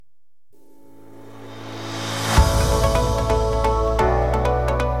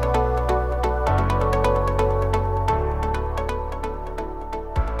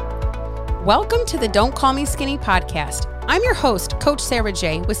Welcome to the Don't Call Me Skinny podcast. I'm your host, Coach Sarah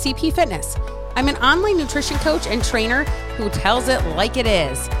J. with CP Fitness. I'm an online nutrition coach and trainer who tells it like it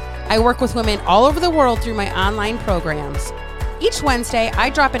is. I work with women all over the world through my online programs. Each Wednesday,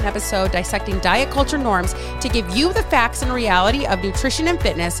 I drop an episode dissecting diet culture norms to give you the facts and reality of nutrition and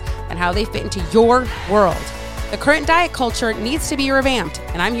fitness and how they fit into your world. The current diet culture needs to be revamped,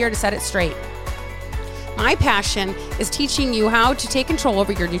 and I'm here to set it straight. My passion is teaching you how to take control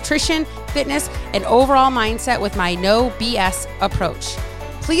over your nutrition, fitness, and overall mindset with my no BS approach.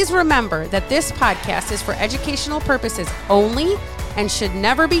 Please remember that this podcast is for educational purposes only and should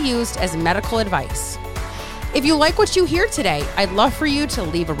never be used as medical advice. If you like what you hear today, I'd love for you to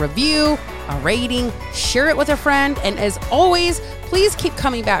leave a review, a rating, share it with a friend, and as always, please keep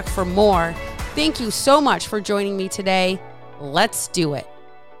coming back for more. Thank you so much for joining me today. Let's do it.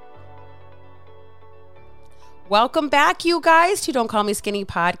 Welcome back, you guys, to Don't Call Me Skinny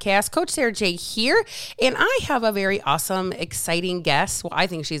podcast. Coach Sarah J here, and I have a very awesome, exciting guest. Well, I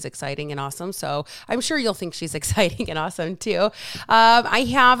think she's exciting and awesome, so I'm sure you'll think she's exciting and awesome too. I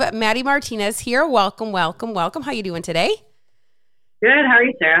have Maddy Martinez here. Welcome, welcome, welcome. How you doing today? Good. How are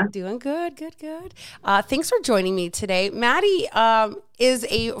you, Sarah? Doing good, good, good. Thanks for joining me today. Maddy is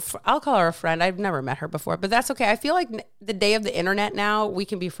I'll call her a friend. I've never met her before, but that's okay. I feel like the day of the internet now, we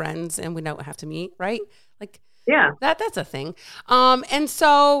can be friends and we don't have to meet, right? Like, yeah, that's a thing. And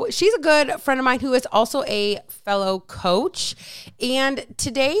so she's a good friend of mine who is also a fellow coach. And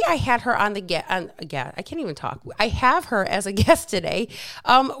today I had her on I can't even talk. I have her as a guest today.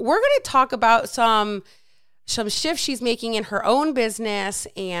 We're going to talk about some shifts she's making in her own business.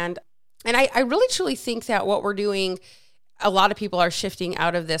 And I really truly think that what we're doing, a lot of people are shifting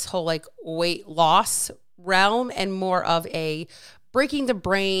out of this whole like weight loss realm and more of a breaking the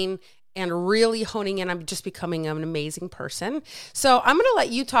brain and really honing in on just becoming an amazing person. So I'm going to let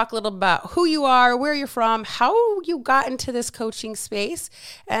you talk a little about who you are, where you're from, how you got into this coaching space,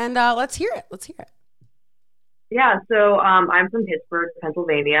 and let's hear it. Let's hear it. Yeah, so I'm from Pittsburgh,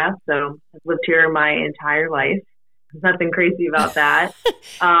 Pennsylvania, so I've lived here my entire life. There's nothing crazy about that.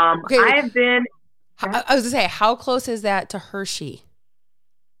 Okay. I've been... I was going to say, how close is that to Hershey?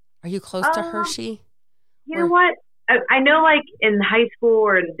 Are you close to Hershey? You know what? I know like in high school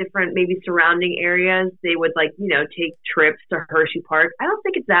or in different maybe surrounding areas, they would like, take trips to Hershey Park. I don't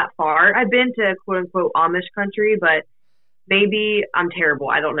think it's that far. I've been to quote unquote Amish country, but maybe I'm terrible.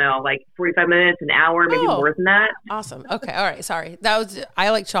 I don't know, like 45 minutes, an hour, maybe more than that. Awesome. Okay. All right. Sorry.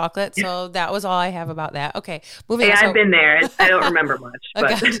 I like chocolate. So that was all I have about that. Okay. Moving on. I've been there. I don't remember much.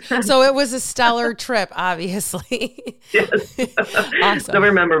 Okay. So it was a stellar trip, obviously. Yes. Awesome. So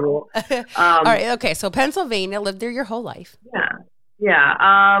memorable. All right. Okay. So Pennsylvania, lived there your whole life. Yeah.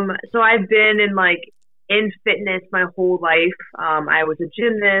 Yeah. So I've been in fitness my whole life. I was a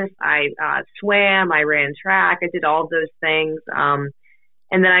gymnast. I swam. I ran track. I did all of those things. And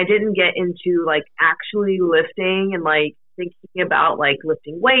then I didn't get into like actually lifting and like thinking about like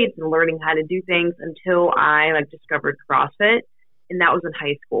lifting weights and learning how to do things until I like discovered CrossFit, and that was in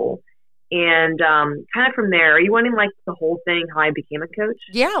high school. And kind of from there, are you wanting like the whole thing, how I became a coach?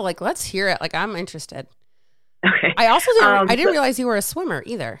 Yeah, like let's hear it. Like I'm interested. Okay. I also didn't realize you were a swimmer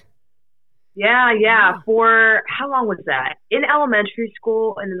either. Yeah. For how long was that? In elementary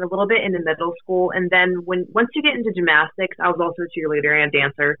school and then a little bit in the middle school. And then once you get into gymnastics, I was also a cheerleader and a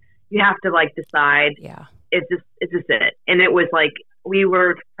dancer. You have to like decide, is this it? And it was like, we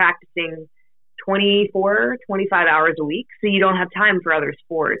were practicing 24, 25 hours a week. So you don't have time for other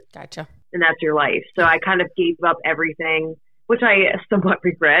sports. Gotcha. And that's your life. So I kind of gave up everything, which I somewhat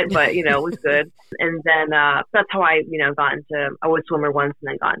regret, but it was good. And then that's how I, I was a swimmer once and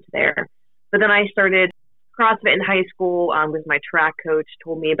then got into there. But then I started CrossFit in high school because my track coach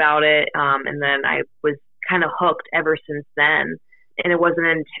told me about it. And then I was kind of hooked ever since then. And it wasn't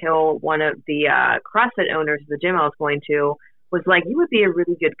until one of the CrossFit owners of the gym I was going to was like, you would be a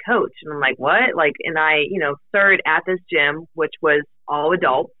really good coach. And I'm like, what? Like, and I, started at this gym, which was all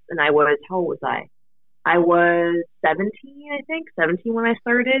adults. And how old was I? I was 17, I think, 17 when I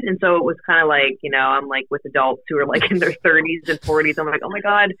started. And so it was kind of like, I'm like with adults who are like in their 30s and 40s. I'm like, oh my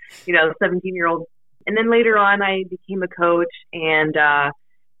God, 17-year-old. And then later on, I became a coach. And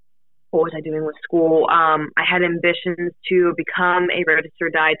what was I doing with school? I had ambitions to become a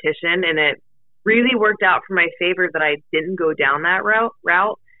registered dietitian. And it really worked out for my favor that I didn't go down that route.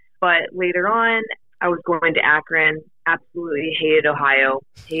 But later on, I was going to Akron. Absolutely hated Ohio.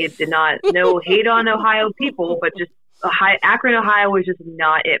 Did not know hate on Ohio people, but just Akron, Ohio was just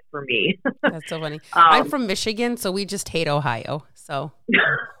not it for me. That's so funny. I'm from Michigan, so we just hate Ohio. So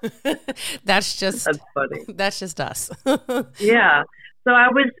that's funny. That's just us. Yeah. So I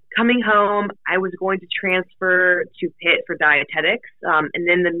was coming home. I was going to transfer to Pitt for dietetics. And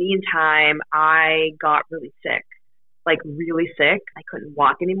in the meantime, I got really sick, like really sick. I couldn't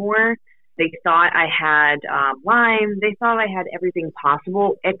walk anymore. They thought I had Lyme. They thought I had everything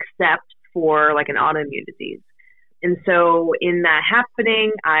possible except for like an autoimmune disease. And so in that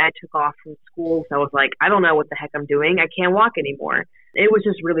happening, I took off from school. So I was like, I don't know what the heck I'm doing. I can't walk anymore. It was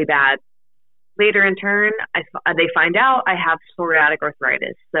just really bad. Later in turn, they find out I have psoriatic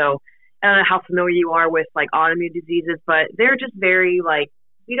arthritis. So I don't know how familiar you are with like autoimmune diseases, but they're just very like,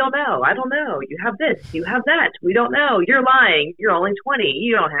 we don't know. I don't know. You have this, you have that. We don't know. You're lying. You're only 20.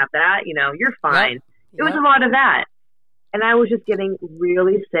 You don't have that. You know, you're fine. Yep. It was a lot of that. And I was just getting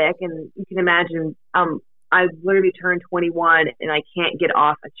really sick. And you can imagine, I literally turned 21 and I can't get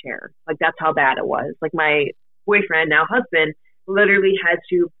off a chair. Like that's how bad it was. Like my boyfriend, now husband, literally had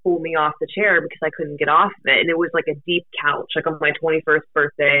to pull me off the chair because I couldn't get off of it. And it was like a deep couch, like on my 21st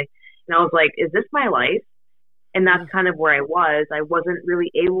birthday. And I was like, is this my life? And that's kind of where I was. I wasn't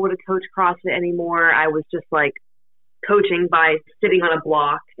really able to coach CrossFit anymore. I was just like coaching by sitting on a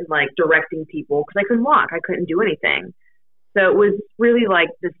block and like directing people because I couldn't walk. I couldn't do anything. So it was really like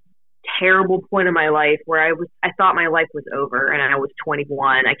this terrible point in my life where I thought my life was over and I was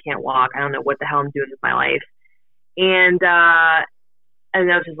 21. I can't walk. I don't know what the hell I'm doing with my life. And that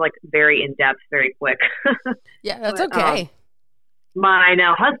was just like very in depth, very quick. Yeah, that's okay. My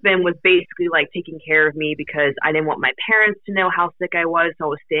now husband was basically like taking care of me because I didn't want my parents to know how sick I was. So I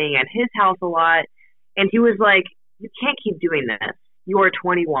was staying at his house a lot. And he was like, you can't keep doing this. You are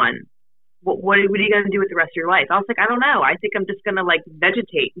 21. What are you going to do with the rest of your life? I was like, I don't know. I think I'm just going to like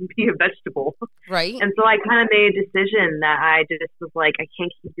vegetate and be a vegetable. Right. And so I kind of made a decision that I just was like, I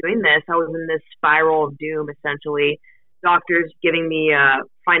can't keep doing this. I was in this spiral of doom, essentially. Doctors giving me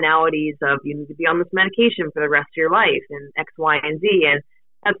finalities of you need to be on this medication for the rest of your life and X, Y, and Z. And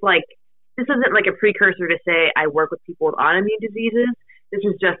that's like, this isn't like a precursor to say I work with people with autoimmune diseases. This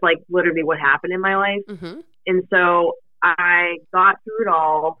is just like literally what happened in my life. Mm-hmm. And so I got through it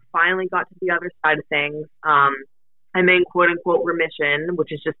all, finally got to the other side of things. I'm in quote unquote remission,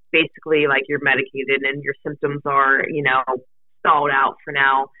 which is just basically like you're medicated and your symptoms are, you know, stalled out for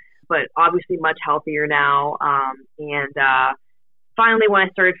now, but obviously much healthier now. Finally, when I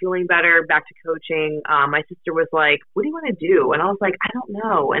started feeling better, back to coaching, my sister was like, what do you want to do? And I was like, I don't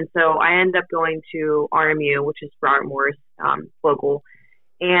know. And so I ended up going to RMU, which is Robert Morris, local,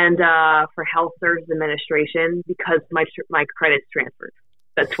 and for Health Services Administration because my credits transferred.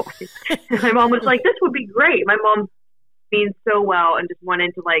 That's why. My mom was like, this would be great. My mom means so well and just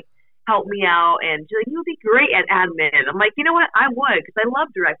wanted to like help me out. And she's like, you'll be great at admin. I'm like, you know what? I would because I love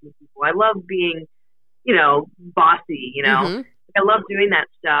directing people. I love being, you know, bossy, you know. Mm-hmm. I love doing that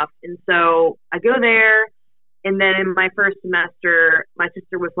stuff. And so I go there. And then in my first semester, my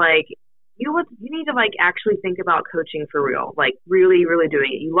sister was like, you know what, you need to like actually think about coaching for real, like really, really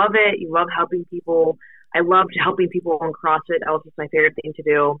doing it. You love it. You love helping people. I loved helping people on CrossFit. That was just my favorite thing to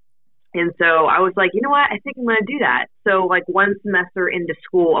do. And so I was like, you know what, I think I'm going to do that. So like one semester into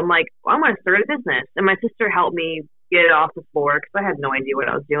school, I'm like, well, I'm going to start a business. And my sister helped me get it off the floor because I had no idea what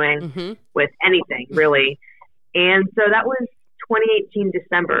I was doing with anything really. And so that was 2018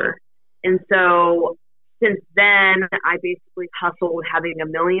 December. And so since then, I basically hustled having a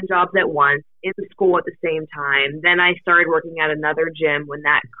million jobs at once in school at the same time. Then I started working at another gym when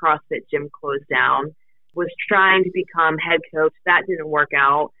that CrossFit gym closed down, was trying to become head coach. That didn't work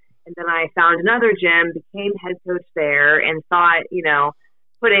out. And then I found another gym, became head coach there, and thought, you know,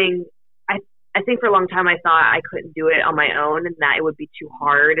 I think for a long time I thought I couldn't do it on my own and that it would be too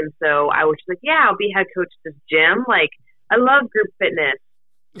hard. And so I was just like, yeah, I'll be head coach at this gym. Like, I love group fitness.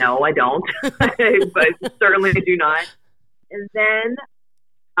 No, I don't, but certainly do not. And then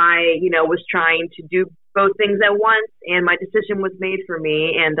I, you know, was trying to do both things at once, and my decision was made for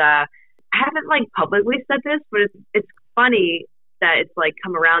me. And I haven't like publicly said this, but it's funny that it's like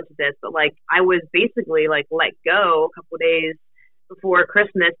come around to this. But like I was basically like let go a couple of days before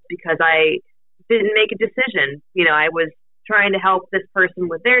Christmas because I didn't make a decision. You know, I was trying to help this person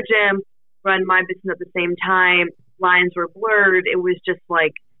with their gym, run my business at the same time. Lines were blurred. It was just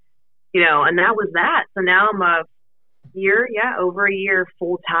like, you know, and that was that. So now I'm over a year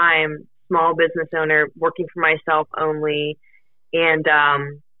full-time small business owner working for myself only. And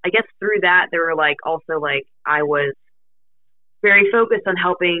I guess through that, there were like also like I was very focused on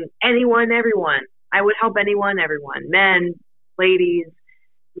helping anyone, everyone. I would help anyone, everyone, men, ladies.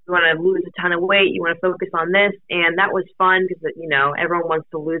 You want to lose a ton of weight, you want to focus on this. And that was fun because, you know, everyone wants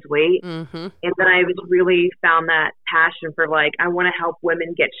to lose weight. Mm-hmm. And then I just really found that passion for like, I want to help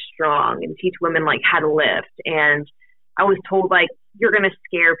women get strong and teach women like how to lift. And I was told like, you're going to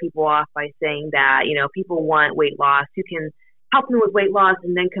scare people off by saying that, you know, people want weight loss. You can help them with weight loss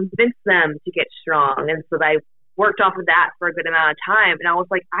and then convince them to get strong. And so I worked off of that for a good amount of time. And I was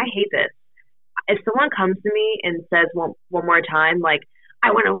like, I hate this. If someone comes to me and says one more time, like,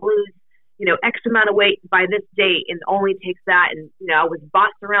 I want to lose, you know, X amount of weight by this date and only takes that. And, you know, I was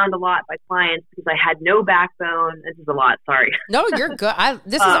bossed around a lot by clients because I had no backbone. This is a lot. Sorry. No, you're good.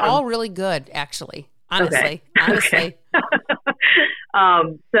 This is all really good, actually. Honestly. Okay.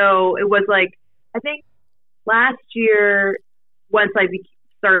 So it was like, I think last year, once I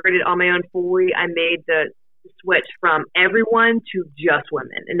started on my own fully, I made the switch from everyone to just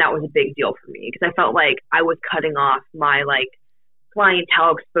women. And that was a big deal for me because I felt like I was cutting off my like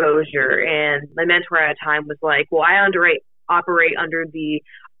clientele exposure. And my mentor at a time was like, well, I operate under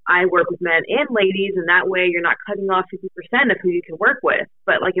I work with men and ladies, and that way you're not cutting off 50% of who you can work with.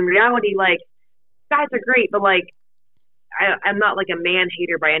 But like in reality, like guys are great, but like I'm not like a man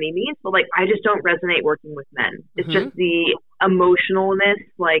hater by any means, but like I just don't resonate working with men. It's just the emotionalness.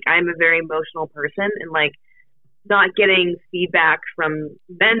 Like I'm a very emotional person, and like not getting feedback from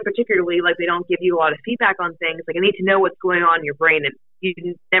men particularly, like they don't give you a lot of feedback on things. Like I need to know what's going on in your brain, and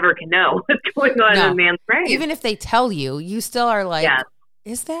you never can know what's going on in a man's brain. Even if they tell you, you still are like,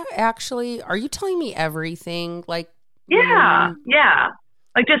 is that actually, are you telling me everything? Like, yeah.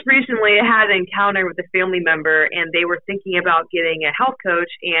 Like just recently I had an encounter with a family member, and they were thinking about getting a health coach,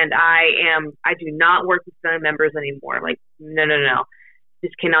 and I do not work with family members anymore. Like, no.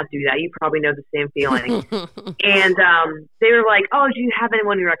 Just cannot do that. You probably know the same feeling. And they were like, oh, do you have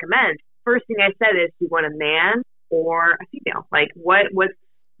anyone you recommend? First thing I said is, do you want a man or a female? Like,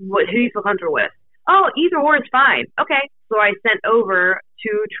 who do you feel comfortable with? Oh, either or is fine. Okay. So I sent over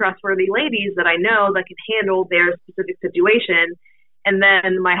two trustworthy ladies that I know that can handle their specific situation. And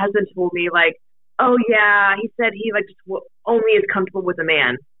then my husband told me like, oh yeah, he said he like just only is comfortable with a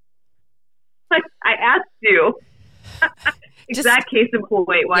man. Like I asked you. Exact case in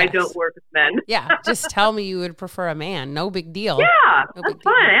point why I don't work with men. Yeah, just tell me you would prefer a man. No big deal. Yeah, that's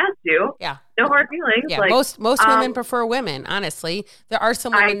fine. I asked you. Yeah. No hard feelings. Yeah, like, most women prefer women, honestly. There are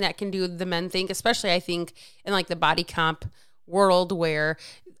some women that can do the men thing, especially I think in like the body comp world where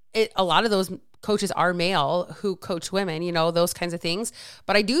a lot of those coaches are male who coach women, you know, those kinds of things.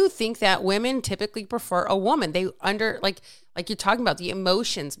 But I do think that women typically prefer a woman. They like you're talking about the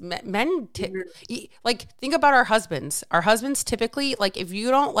emotions. Men, like think about our husbands. Our husbands typically, like if you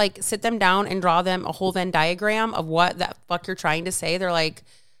don't like sit them down and draw them a whole Venn diagram of what that fuck you're trying to say, they're like,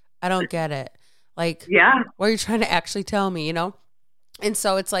 I don't get it. Like, what are you trying to actually tell me, you know? And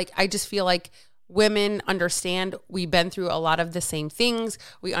so it's like, I just feel like women understand, we've been through a lot of the same things.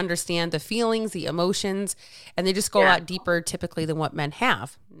 We understand the feelings, the emotions, and they just go a lot deeper typically than what men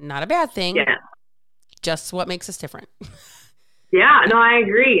have. Not a bad thing. Yeah. Just what makes us different. Yeah, no, I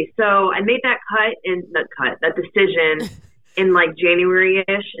agree. So I made that decision in like January-ish.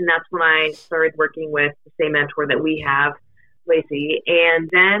 And that's when I started working with the same mentor that we have, Lacey. And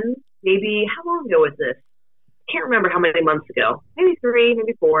then maybe, how long ago was this? I can't remember how many months ago, maybe 3,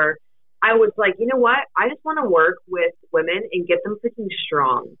 maybe 4. I was like, you know what? I just want to work with women and get them freaking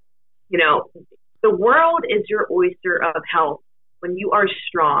strong. You know, the world is your oyster of health when you are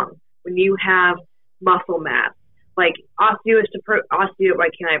strong, when you have muscle mass, like why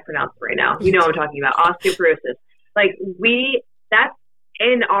can't I pronounce it right now? You know what I'm talking about, osteoporosis. Like that's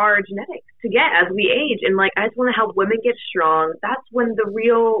in our genetics to get as we age. And like, I just want to help women get strong. That's when the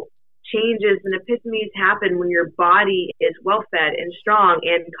real changes and epiphanies happen, when your body is well fed and strong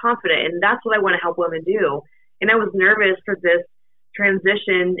and confident. And that's what I want to help women do. And I was nervous for this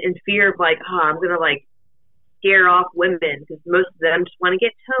transition and fear of like, I'm going to like scare off women because most of them just want to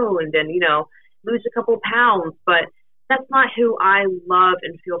get toned and, you know, lose a couple pounds. But that's not who I love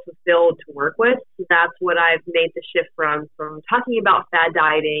and feel fulfilled to work with. So that's what I've made the shift from talking about fad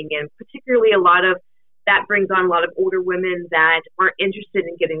dieting, and particularly that brings on a lot of older women that aren't interested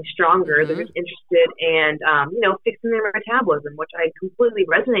in getting stronger. They're just interested in, fixing their metabolism, which I completely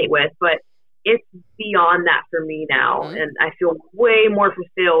resonate with. But it's beyond that for me now. And I feel way more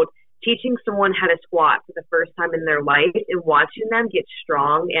fulfilled teaching someone how to squat for the first time in their life and watching them get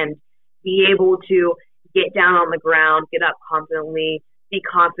strong and be able to get down on the ground, get up confidently, be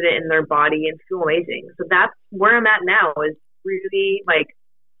confident in their body and feel amazing. So that's where I'm at now, is really like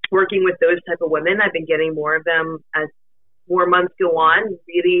working with those type of women. I've been getting more of them as more months go on,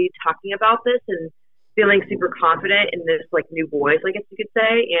 really talking about this and feeling super confident in this like new voice, I guess you could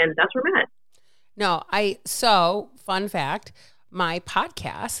say. And that's where I'm at. No, so fun fact, my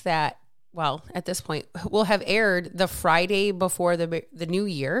podcast that, well, at this point will have aired the Friday before the new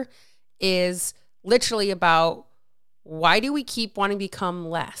year is literally about why do we keep wanting to become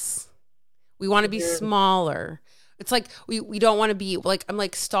less? We want to be smaller. It's like we don't want to be like, I'm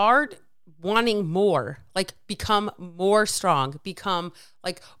like, start wanting more, like become more strong, become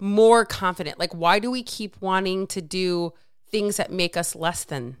like more confident. Like, why do we keep wanting to do things that make us less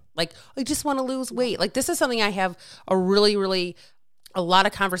than? Like, I just want to lose weight. Like, this is something I have a lot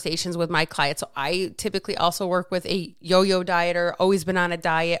of conversations with my clients. So I typically also work with a yo-yo dieter, always been on a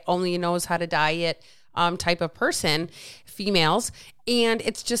diet, only knows how to diet type of person, females. And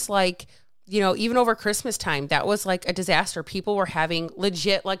it's just like, you know, even over Christmas time, that was like a disaster. People were having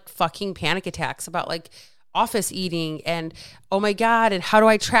legit like fucking panic attacks about like office eating and, oh my God, and how do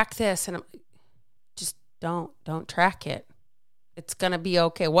I track this? And I'm just don't track it. It's going to be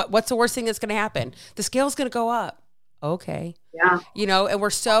okay. What's the worst thing that's going to happen? The scale's going to go up. Okay. Yeah. You know, and we're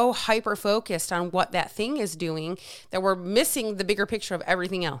so hyper focused on what that thing is doing that we're missing the bigger picture of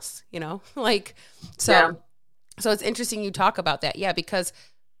everything else, you know, like, so it's interesting you talk about that. Yeah. Because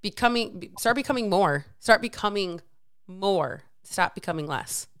start becoming more, stop becoming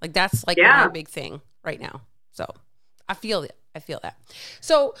less. Like, that's like my big thing right now. So I feel that.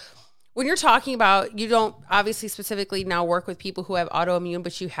 So when you're talking about, you don't obviously specifically now work with people who have autoimmune,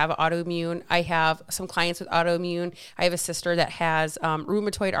 but you have autoimmune. I have some clients with autoimmune. I have a sister that has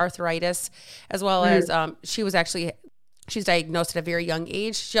rheumatoid arthritis, as well as she's diagnosed at a very young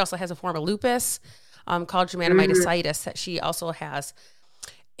age. She also has a form of lupus called dermatomyositis that she also has.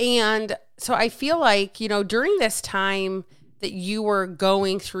 And so I feel like, you know, during this time that you were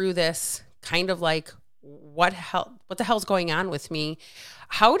going through this kind of like, what the hell's going on with me?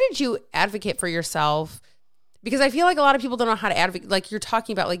 How did you advocate for yourself? Because I feel like a lot of people don't know how to advocate. Like, you're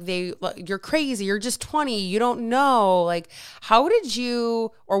talking about like you're crazy. You're just 20. You don't know. Like, how did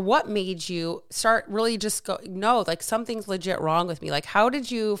you, or what made you start really just go, no, like something's legit wrong with me. Like, how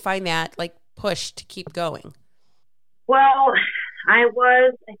did you find that like push to keep going? Well, I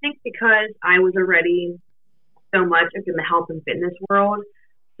think because I was already so much in the health and fitness world.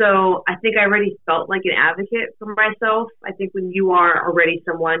 So I think I already felt like an advocate for myself. I think when you are already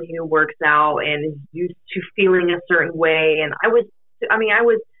someone who works out and is used to feeling a certain way, and I was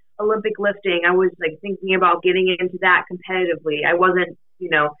Olympic lifting. I was like thinking about getting into that competitively. I wasn't,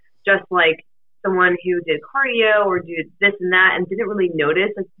 you know, just like someone who did cardio or did this and that and didn't really notice.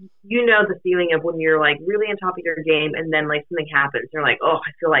 Like, you know, the feeling of when you're like really on top of your game and then like something happens. You're like, oh,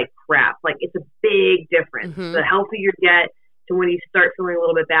 I feel like crap. Like, it's a big difference. The healthier you get, to when you start feeling a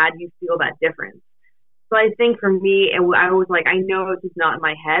little bit bad, you feel that difference. So I think for me, I was like, I know this is not in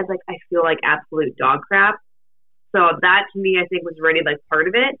my head. Like, I feel like absolute dog crap. So that to me, I think was already like part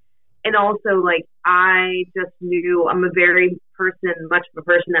of it. And also like, I just knew I'm much of a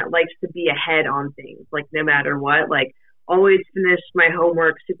person that likes to be ahead on things, like no matter what, like always finished my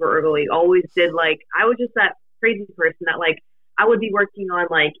homework super early, always did like, I was just that crazy person that like, I would be working on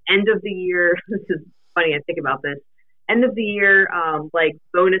like end of the year. This is funny. I think about this. End of the year, like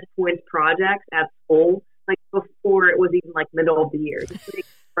bonus points projects at school, like before it was even like middle of the year, just to make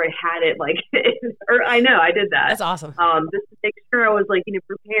sure I had it like, or I know I did that. That's awesome. Just to make sure I was like, you know,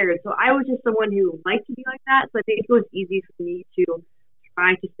 prepared. So I was just someone who liked to be like that. So I think it was easy for me to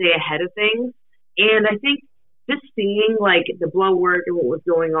try to stay ahead of things. And I think just seeing like the blood work and what was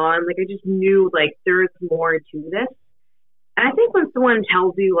going on, like I just knew like there's more to this. And I think when someone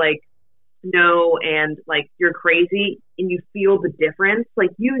tells you like, no, and like you're crazy and you feel the difference,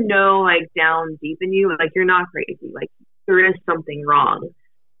 like, you know, like down deep in you, like you're not crazy, like there is something wrong.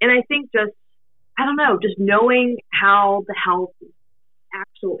 And I think just, I don't know, just knowing how the health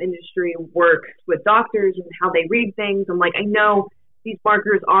actual industry works with doctors and how they read things, I'm like, I know these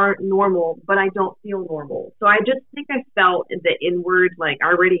markers aren't normal, but I don't feel normal. So I just think I felt the inward, like I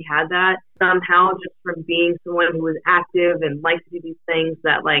already had that somehow just from being someone who was active and likes to do these things,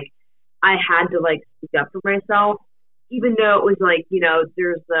 that like I had to like speak up for myself, even though it was like, you know,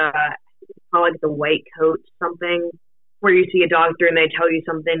 there's it's called like the white coat something, where you see a doctor and they tell you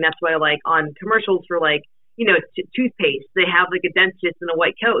something. That's why like on commercials for like, you know, toothpaste, they have like a dentist in a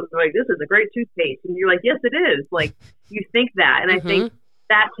white coat. And they're like, this is a great toothpaste. And you're like, yes, it is. Like, you think that. And I think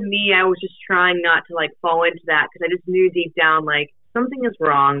that to me, I was just trying not to like fall into that, because I just knew deep down, like, something is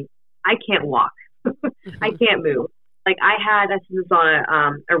wrong. I can't walk. I can't move. Like, I said this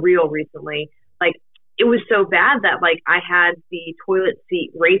on a reel recently, like, it was so bad that, like, I had the toilet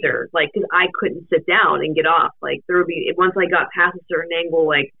seat razor, like, because I couldn't sit down and get off. Like, there would be, once I got past a certain angle,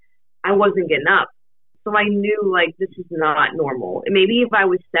 like, I wasn't getting up. So I knew, like, this is not normal. And maybe if I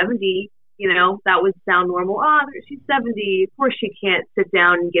was 70, you know, that would sound normal. Oh, she's 70. Of course she can't sit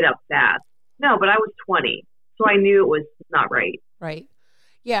down and get up fast. No, but I was 20. So I knew it was not right. Right.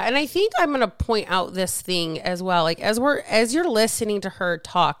 Yeah, and I think I'm going to point out this thing as well. Like as you're listening to her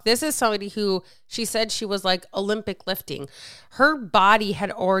talk, this is somebody who she said she was like Olympic lifting. Her body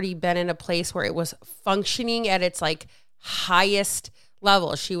had already been in a place where it was functioning at its like highest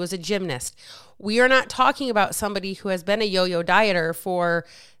level. She was a gymnast. We are not talking about somebody who has been a yo-yo dieter for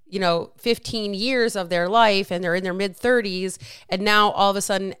 15 years of their life and they're in their mid 30s and now all of a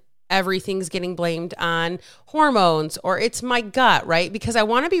sudden everything's getting blamed on hormones or it's my gut, right? Because I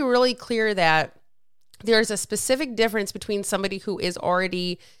want to be really clear that there's a specific difference between somebody who is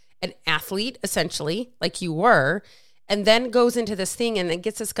already an athlete, essentially, like you were, and then goes into this thing and then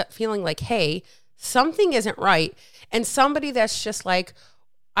gets this gut feeling like, hey, something isn't right. And somebody that's just like,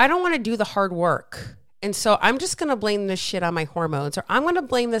 I don't want to do the hard work. And so I'm just going to blame this shit on my hormones, or I'm going to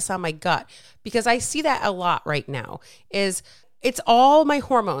blame this on my gut, because I see that a lot right now is it's all my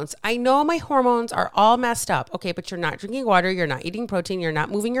hormones. I know my hormones are all messed up. Okay, but you're not drinking water. You're not eating protein. You're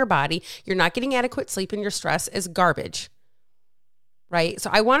not moving your body. You're not getting adequate sleep, and your stress is garbage. Right? So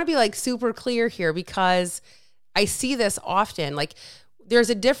I want to be like super clear here because I see this often. Like there's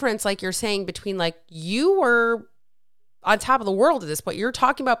a difference, like you're saying, between like you were on top of the world at this point. You're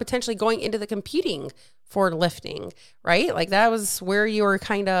talking about potentially going into the competing for lifting, right? Like that was where you were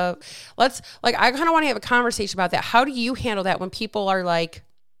kind of, I kind of want to have a conversation about that. How do you handle that when people are like,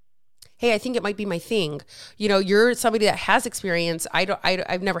 hey, I think it might be my thing. You're somebody that has experience.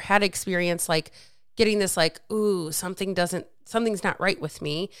 I've never had experience like getting this like, ooh, something's not right with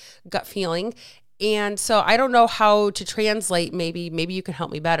me, gut feeling. And so I don't know how to translate, maybe you can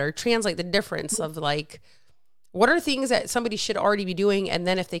help me better, translate the difference of like, what are things that somebody should already be doing? And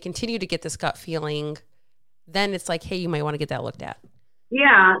then if they continue to get this gut feeling, then it's like, hey, you might want to get that looked at.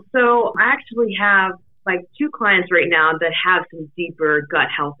 Yeah. So I actually have like 2 clients right now that have some deeper gut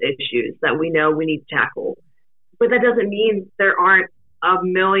health issues that we know we need to tackle. But that doesn't mean there aren't a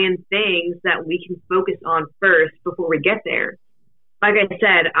million things that we can focus on first before we get there. Like I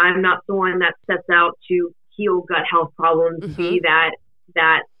said, I'm not the one that sets out to heal gut health problems, be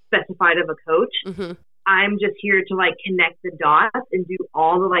that specified of a coach. Mm-hmm. I'm just here to like connect the dots and do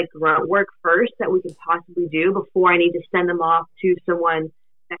all the like grunt work first that we can possibly do before I need to send them off to someone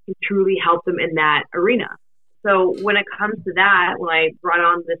that can truly help them in that arena. So when it comes to that, when I brought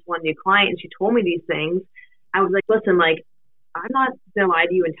on this one new client and she told me these things, I was like, listen, like, I'm not going to lie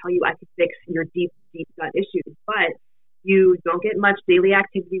to you and tell you I can fix your deep, deep gut issues, but you don't get much daily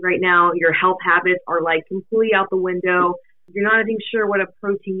activity right now. Your health habits are like completely out the window. You're not even sure what a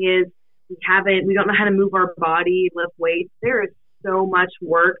protein is. We don't know how to move our body, lift weights. There is so much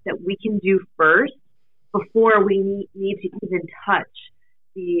work that we can do first before we need to even touch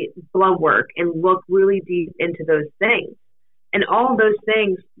the blood work and look really deep into those things. And all of those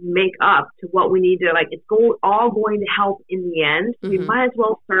things make up to what we need to, like, it's all going to help in the end. Mm-hmm. We might as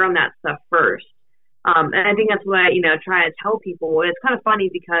well start on that stuff first. And I think that's what I, try to tell people. And it's kind of funny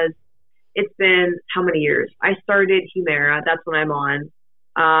because it's been how many years? I started Humira. That's what I'm on.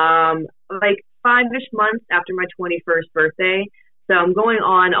 Like 5-ish months after my 21st birthday. So I'm going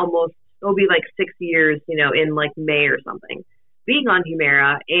on almost, it'll be like 6 years, in like May or something, being on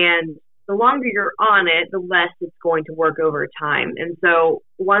Humira. And the longer you're on it, the less it's going to work over time. And so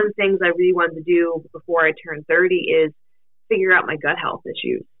one of the things I really wanted to do before I turned 30 is figure out my gut health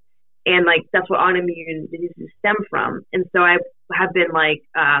issues. And like, that's what autoimmune diseases stem from. And so I have been like,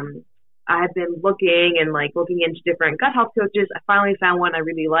 I have been looking into different gut health coaches. I finally found one I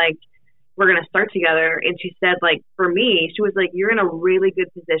really liked. We're going to start together. And she said, like, for me, she was like, you're in a really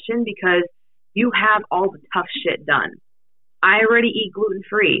good position because you have all the tough shit done. I already eat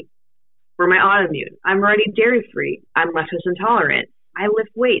gluten-free for my autoimmune. I'm already dairy-free. I'm lactose intolerant. I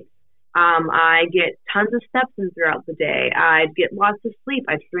lift weights. I get tons of steps in throughout the day. I get lots of sleep.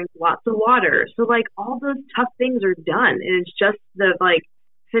 I drink lots of water. So like all those tough things are done. And it's just the like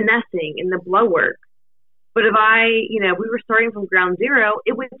finessing and the blood work. But if we were starting from ground zero,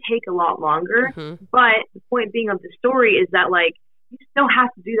 it would take a lot longer. Mm-hmm. But the point being of the story is that like, you still have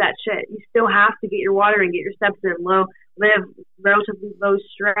to do that shit. You still have to get your water and get your steps in, live relatively low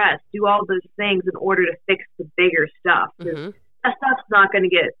stress, do all those things in order to fix the bigger stuff. Mm-hmm. That stuff's not going to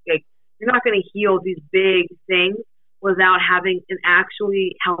get, like, you're not going to heal these big things without having an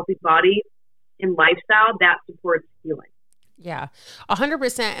actually healthy body and lifestyle that supports healing. Yeah,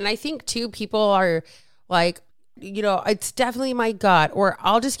 100%. And I think too, people are like, it's definitely my gut, or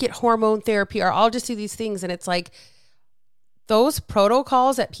I'll just get hormone therapy, or I'll just do these things. And it's like, those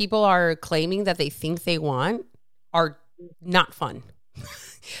protocols that people are claiming that they think they want are not fun.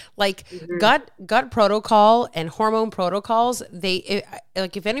 Like mm-hmm. gut protocol and hormone protocols,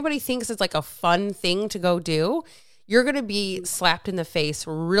 if anybody thinks it's like a fun thing to go do, you're going to be slapped in the face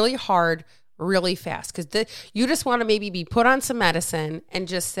really hard, really fast. Because you just want to maybe be put on some medicine and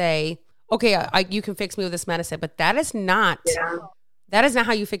just say, okay, you can fix me with this medicine. But that is not... That is not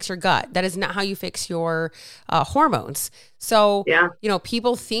how you fix your gut. That is not how you fix your hormones. So,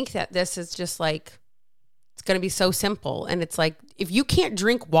 people think that this is just like, it's going to be so simple. And it's like, if you can't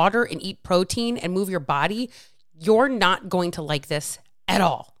drink water and eat protein and move your body, you're not going to like this at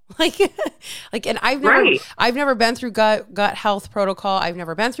all. And I've never been through gut health protocol. I've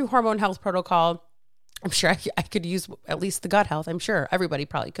never been through hormone health protocol. I'm sure I could use at least the gut health. I'm sure everybody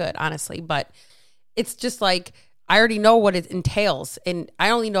probably could, honestly. But it's just like, I already know what it entails, and I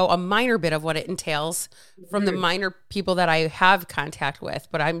only know a minor bit of what it entails from the minor people that I have contact with,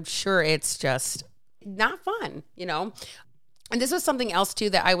 but I'm sure it's just not fun, And this was something else too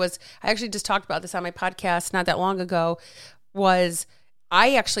that I actually just talked about this on my podcast not that long ago, was I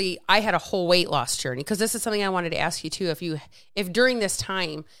had a whole weight loss journey, because this is something I wanted to ask you too. If during this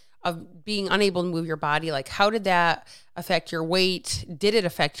time of being unable to move your body, like how did that affect your weight? Did it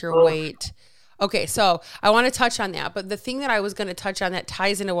affect your weight? Okay, so I want to touch on that. But the thing that I was going to touch on that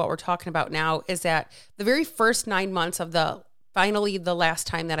ties into what we're talking about now is that the very first 9 months of the last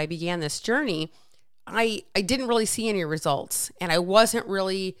time that I began this journey, I didn't really see any results. And I wasn't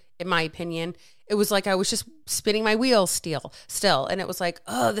really, in my opinion, it was like I was just spinning my wheels still. And it was like,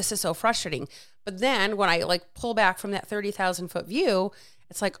 oh, this is so frustrating. But then when I pull back from that 30,000 foot view,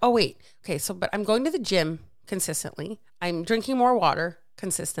 it's like, oh, wait. Okay, but I'm going to the gym consistently. I'm drinking more water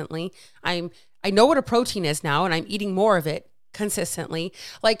consistently. I know what a protein is now, and I'm eating more of it consistently.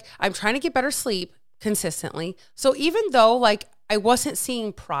 I'm trying to get better sleep consistently. So even though I wasn't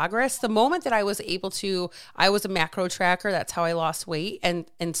seeing progress, the moment that I was a macro tracker. That's how I lost weight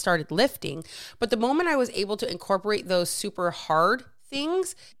and started lifting. But the moment I was able to incorporate those super hard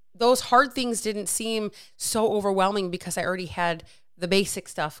things, those hard things didn't seem so overwhelming because I already had the basic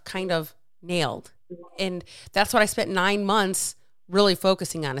stuff kind of nailed. And that's what I spent 9 months really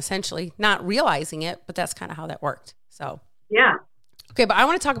focusing on, essentially, not realizing it, but that's kind of how that worked. So, yeah. Okay. But I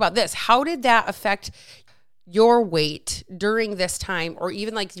want to talk about this. How did that affect your weight during this time, or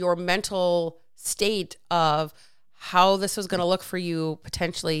even your mental state of how this was going to look for you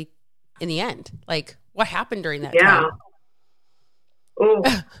potentially in the end? What happened during that time? Oh,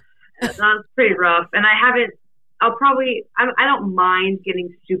 that's pretty rough. And I don't mind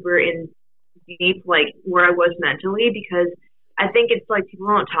getting super in deep, where I was mentally, because I think it's people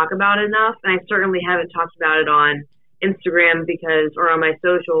don't talk about it enough. And I certainly haven't talked about it on Instagram or on my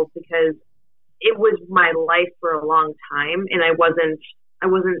socials, because it was my life for a long time. And I wasn't,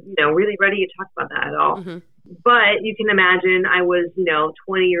 really ready to talk about that at all. Mm-hmm. But you can imagine I was,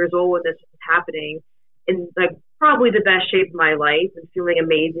 20 years old when this was happening, in probably the best shape of my life and feeling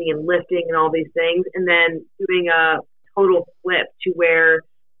amazing and lifting and all these things. And then doing a total flip to where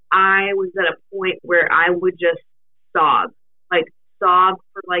I was at a point where I would just sob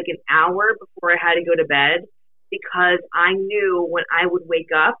for an hour before I had to go to bed, because I knew when I would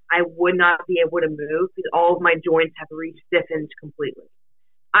wake up, I would not be able to move because all of my joints have re-stiffened completely.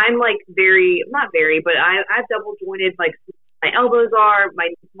 I'm not very, but I've double jointed, my elbows are, a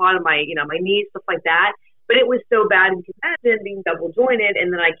lot of my knees, stuff like that. But it was so bad, and you can imagine being double jointed,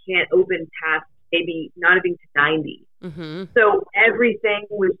 and then I can't open past maybe not even to 90. Mm-hmm. So everything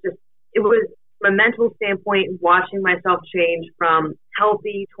was it was, from a mental standpoint, watching myself change from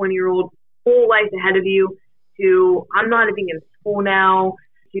healthy 20-year-old, full life ahead of you, to I'm not even in school now,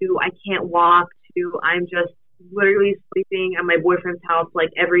 to I can't walk, to I'm just literally sleeping at my boyfriend's house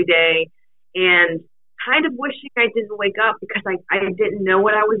every day, and kind of wishing I didn't wake up because I didn't know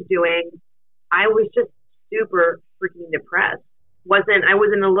what I was doing. I was just super freaking depressed. I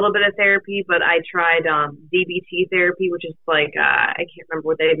was in a little bit of therapy, but I tried DBT therapy, which is I can't remember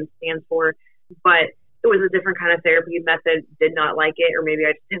what that even stands for, but it was a different kind of therapy method. Did not like it, or maybe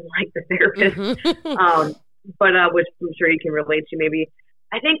I just didn't like the therapist. Mm-hmm. But which I'm sure you can relate to. Maybe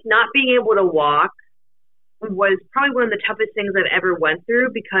I think not being able to walk was probably one of the toughest things I've ever went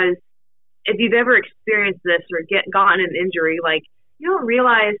through, because if you've ever experienced this or gotten an injury, you don't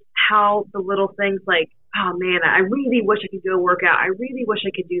realize how the little things oh man, I really wish I could go work out. I really wish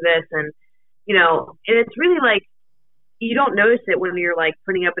I could do this. And, and it's really you don't notice it when you're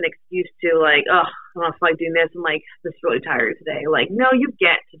putting up an excuse to oh, I don't feel like doing this. I'm just really tired today. No, you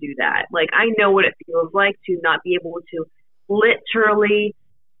get to do that. I know what it feels like to not be able to literally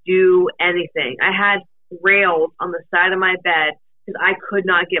do anything. I had rails on the side of my bed because I could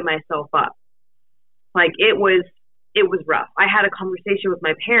not get myself up. It was rough. I had a conversation with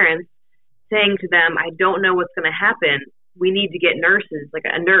my parents saying to them, I don't know what's going to happen. We need to get nurses,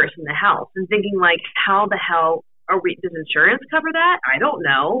 a nurse in the house. And thinking how the hell does insurance cover that? I don't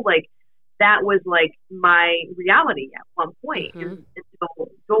know. Like, that was like my reality at one point. And so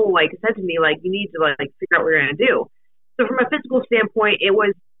Joel like said to me, like, you need to like figure out what you're going to do. So from a physical standpoint, it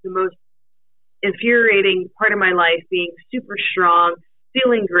was the most infuriating part of my life, being super strong,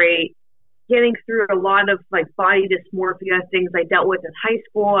 feeling great, getting through a lot of like body dysmorphia things I dealt with in high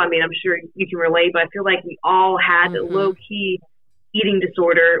school. I mean, I'm sure you can relate, but I feel like we all had a low key eating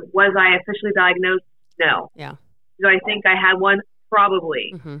disorder. Was I officially diagnosed? No. Yeah. Do I think I had one?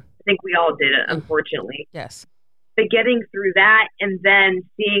 Probably. I think we all did it, unfortunately. Yes. But getting through that and then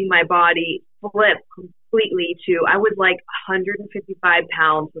seeing my body flip completely to, I was like 155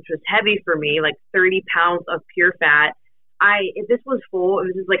 pounds, which was heavy for me, like 30 pounds of pure fat. If this was full, if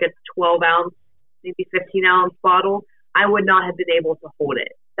this was like a 12 ounce, maybe 15 ounce bottle, I would not have been able to hold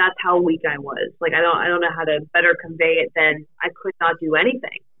it. That's how weak I was. Like, I don't know how to better convey it than I could not do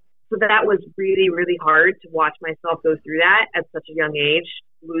anything. So that was really, really hard to watch myself go through that at such a young age,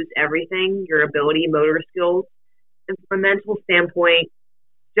 lose everything, your ability, motor skills. And from a mental standpoint,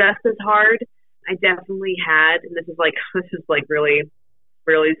 just as hard. I definitely had, and this is like really,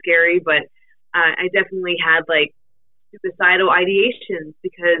 really scary, but I definitely had like suicidal ideations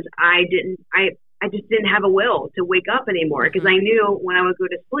because I just didn't have a will to wake up anymore, because I knew when I would go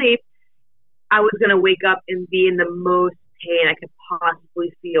to sleep, I was going to wake up and be in the most pain I could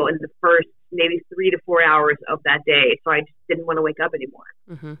possibly feel in the first maybe 3 to 4 hours of that day. So I just didn't want to wake up anymore.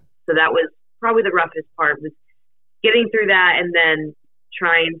 So that was probably the roughest part, was getting through that and then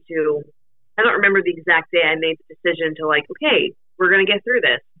trying to, I don't remember the exact day I made the decision to like, okay, we're going to get through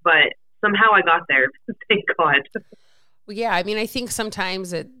this, but somehow I got there. Thank God. Well, yeah. I mean, I think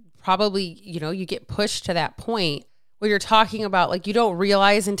sometimes it probably, you get pushed to that point where you're talking about, like, you don't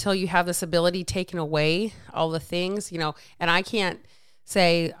realize until you have this ability taken away, all the things, and I can't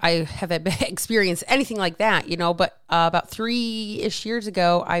say I have experienced anything like that, but about 3-ish years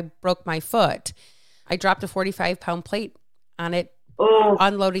ago, I broke my foot. I dropped a 45-pound plate on it,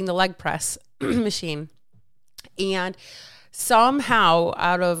 unloading the leg press machine. And somehow,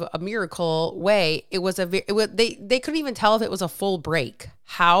 out of a miracle way, they couldn't even tell if it was a full break.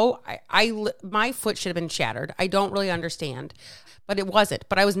 How my foot should have been shattered. I don't really understand, but it wasn't.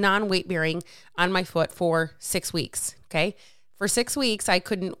 But I was non-weight bearing on my foot for 6 weeks. Okay. For 6 weeks, I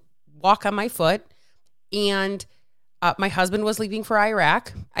couldn't walk on my foot, and my husband was leaving for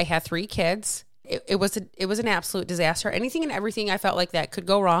Iraq. I had 3 kids. It was an absolute disaster. Anything and everything I felt like that could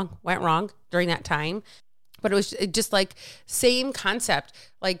go wrong, went wrong during that time. But it was just like same concept.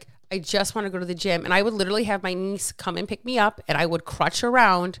 Like, I just want to go to the gym. And I would literally have my niece come and pick me up, and I would crutch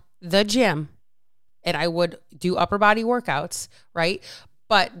around the gym, and I would do upper body workouts, right?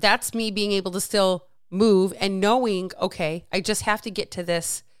 But that's me being able to still move and knowing, okay, I just have to get to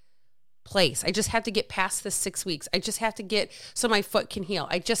this place. I just have to get past this 6 weeks. I just have to get so my foot can heal.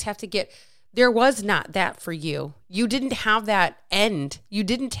 I just have to get, there was not that for you. You didn't have that end. You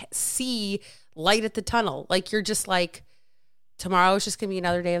didn't see light at the tunnel. Like, you're just like, tomorrow is just going to be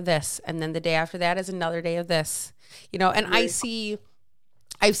another day of this. And then the day after that is another day of this, and I've seen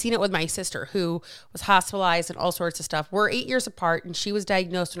it with my sister, who was hospitalized and all sorts of stuff. We're 8 years apart, and she was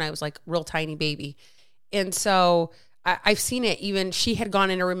diagnosed when I was like a real tiny baby. And so I've seen it. Even she had gone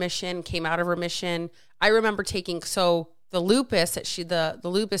into remission, came out of remission. I remember taking, the lupus that she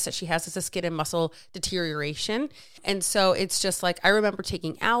has is a skin and muscle deterioration. And so it's just like, I remember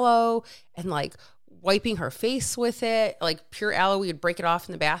taking aloe and like wiping her face with it, like pure aloe. We would break it off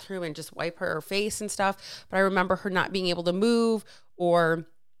in the bathroom and just wipe her face and stuff. But I remember her not being able to move or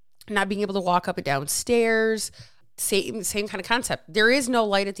not being able to walk up and down stairs. Same kind of concept. There is no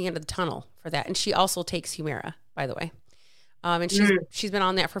light at the end of the tunnel for that. And she also takes Humira, by the way. And she's been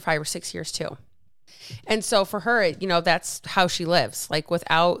on that for 5 or 6 years too. And so for her, that's how she lives. Like,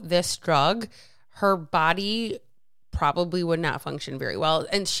 without this drug, her body probably would not function very well.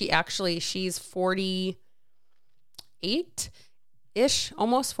 And she's 48-ish,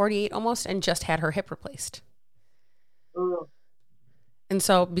 almost 48, and just had her hip replaced. Oh. And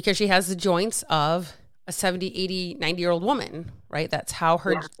so, because she has the joints of a 70, 80, 90-year-old woman, right? That's how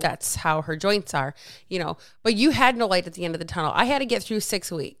her joints are, but you had no light at the end of the tunnel. I had to get through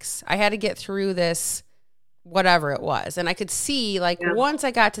 6 weeks. I had to get through this, whatever it was. And I could see, like, once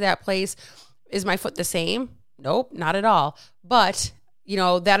I got to that place, is my foot the same? Nope, not at all. But,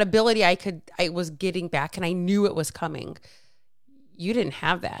 that ability I was getting back, and I knew it was coming. You didn't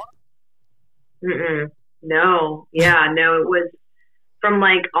have that. No. Yeah, no, it was from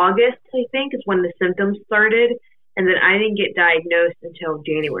like August, I think, is when the symptoms started. And then I didn't get diagnosed until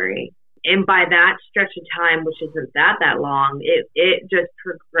January. And by that stretch of time, which isn't that long, it just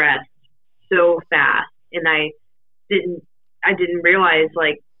progressed so fast. And I didn't realize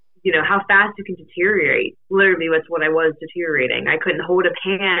like, you know, how fast you can deteriorate. Literally, that's what I was deteriorating. I couldn't hold a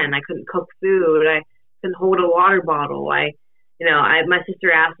pan. I couldn't cook food. I couldn't hold a water bottle. My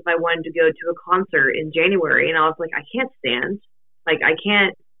sister asked if I wanted to go to a concert in January, and I was like, I can't stand. Like, I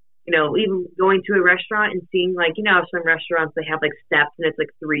can't, you know, even going to a restaurant and seeing like, you know, some restaurants, they have like steps and it's like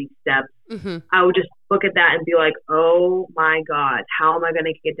 3 steps. Mm-hmm. I would just look at that and be like, oh my God, how am I going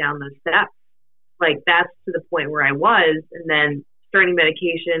to get down those steps? Like, that's to the point where I was. And then starting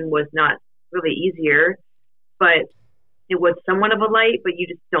medication was not really easier, but it was somewhat of a light, but you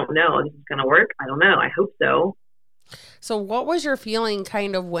just don't know. This is going to work. I don't know. I hope so. So what was your feeling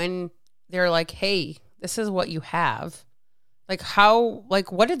kind of when they're like, hey, this is what you have? Like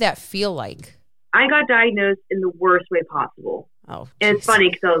what did that feel like? I got diagnosed in the worst way possible. Oh, and it's funny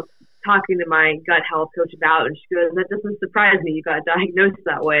because I was talking to my gut health coach about it, and she goes, that doesn't surprise me. You got diagnosed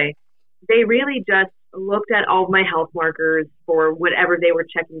that way. They really just looked at all of my health markers for whatever they were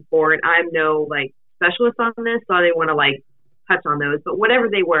checking for. And I'm no like specialist on this, so I didn't want to like touch on those, but whatever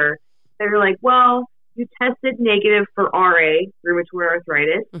they were like, well, you tested negative for RA, rheumatoid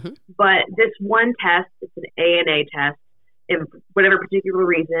arthritis, mm-hmm. but this one test, it's an ANA test, and whatever particular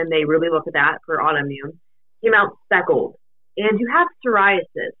reason, they really look at that for autoimmune, came out speckled. And you have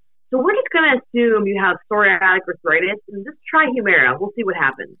psoriasis. So we're just going to assume you have psoriatic arthritis and just try Humira. We'll see what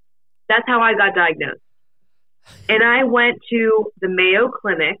happens. That's how I got diagnosed. And I went to the Mayo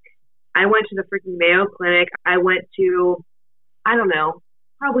Clinic. I went to the freaking Mayo Clinic. I went to, I don't know,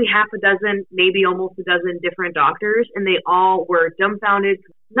 probably half a dozen, maybe almost a dozen different doctors. And they all were dumbfounded,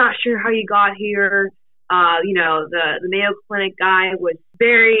 not sure how you got here. You know, the Mayo Clinic guy was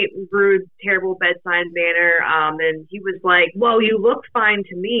very rude, terrible bedside manner. And he was like, well, you look fine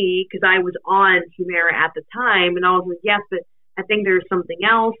to me, because I was on Humira at the time. And I was like, yes, but I think there's something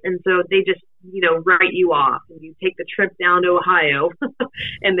else. And so they just, you know, write you off. And you take the trip down to Ohio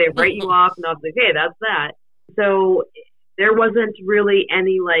and they write you off. And I was like, hey, that's that. So there wasn't really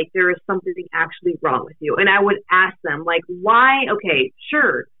any, like, there is something actually wrong with you. And I would ask them, like, why? Okay,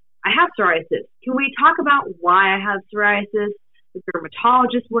 sure, I have psoriasis. Can we talk about why I have psoriasis? The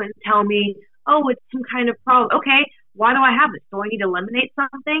dermatologist wouldn't tell me, oh, it's some kind of problem. Okay, why do I have this? Do I need to eliminate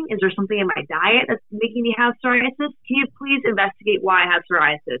something? Is there something in my diet that's making me have psoriasis? Can you please investigate why I have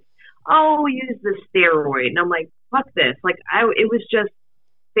psoriasis? Oh, use the steroid. And I'm like, fuck this. Like, it was just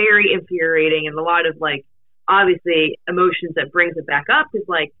very infuriating, and a lot of, like, obviously emotions that brings it back up is,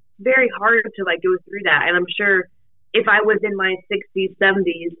 like, very hard to, like, go through that. And I'm sure if I was in my 60s,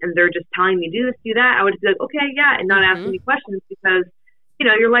 70s, and they're just telling me do this, do that, I would be like, okay, yeah, and not ask any questions, because, you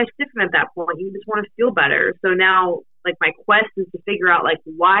know, your life's different at that point. You just want to feel better. So now, like, my quest is to figure out, like,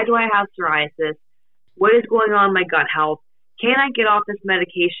 why do I have psoriasis? What is going on in my gut health? Can I get off this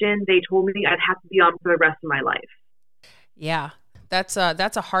medication? They told me I'd have to be on for the rest of my life. Yeah, that's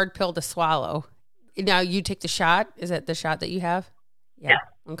a hard pill to swallow. Now, you take the shot. Is it the shot that you have? Yeah.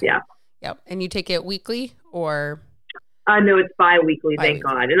 Okay. Yeah. Yep. And you take it weekly or? No, it's bi-weekly, thank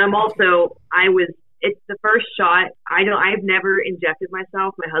God. And I'm also, it's the first shot. I've never injected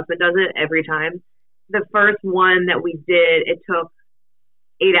myself. My husband does it every time. The first one that we did, it took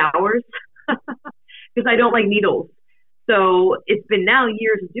 8 hours because I don't like needles. So it's been now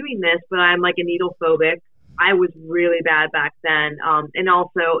years of doing this, but I'm like a needle phobic. I was really bad back then. And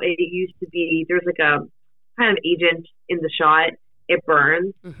also it used to be, there's like a kind of agent in the shot. It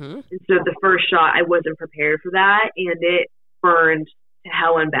burns. Mm-hmm. And so the first shot, I wasn't prepared for that, and it burned to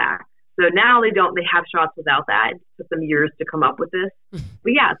hell and back. So now they have shots without that. It took them years to come up with this.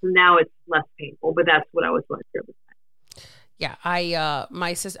 But yeah, so now it's less painful, but that's what I was going through. Yeah,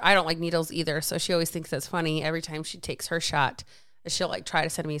 my sister, I don't like needles either, so she always thinks that's funny. Every time she takes her shot, she'll like try to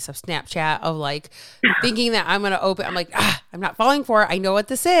send me some Snapchat of like thinking that I'm going to open. I'm like, I'm not falling for it. I know what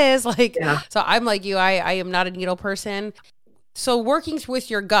this is. Like, yeah. So I'm like you, I am not a needle person. So working with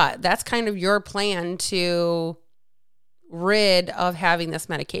your gut, that's kind of your plan to rid of having this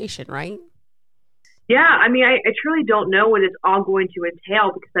medication, right? Yeah. I mean, I truly don't know what it's all going to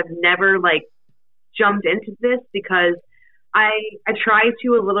entail, because I've never like jumped into this, because I tried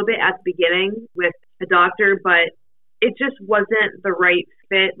to a little bit at the beginning with a doctor, but it just wasn't the right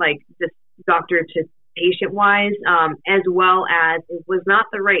fit, like this doctor to patient wise, as well as it was not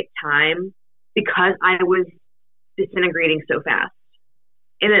the right time, because I was disintegrating so fast.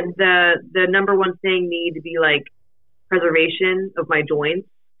 And the number one thing needed to be like preservation of my joints.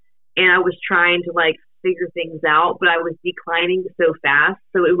 And I was trying to like figure things out, but I was declining so fast.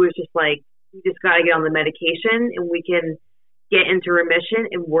 So it was just like, we just got to get on the medication and we can get into remission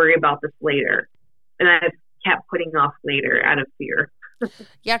and worry about this later. And I kept putting off later out of fear.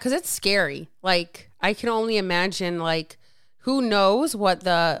 Yeah, because it's scary. Like, I can only imagine, like, who knows what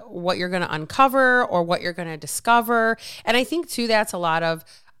you're going to uncover or what you're going to discover. And I think too, that's a lot of,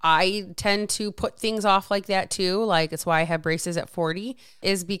 I tend to put things off like that too. Like, it's why I have braces at 40,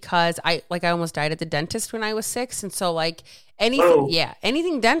 is because I almost died at the dentist when I was 6. And so like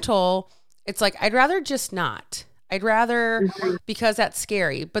anything dental, it's like, I'd rather just not. I'd rather, because that's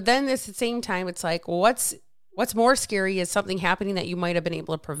scary. But then at the same time, it's like, well, what's more scary is something happening that you might have been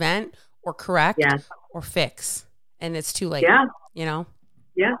able to prevent or correct or fix. And it's too late, you know?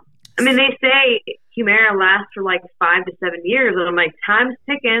 Yeah. I mean, they say Humira lasts for like 5 to 7 years. And I'm like, time's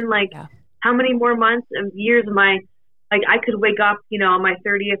ticking. Like, how many more months and years am I, like, I could wake up, you know, on my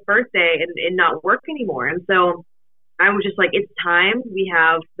 30th birthday and not work anymore. And so I was just like, it's time. We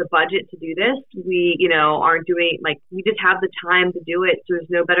have the budget to do this. We, you know, aren't doing, like, we just have the time to do it. So there's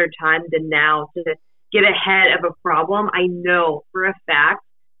no better time than now to get ahead of a problem. I know for a fact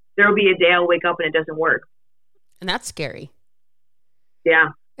there will be a day I'll wake up and it doesn't work. And that's scary. Yeah.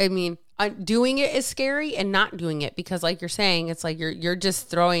 I mean, doing it is scary, and not doing it, because like you're saying, it's like you're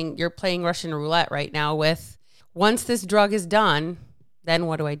just you're playing Russian roulette right now with, once this drug is done, then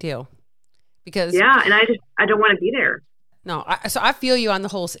what do I do? Because and I don't want to be there. No, so I feel you on the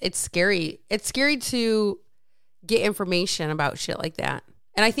whole. It's scary. It's scary to get information about shit like that.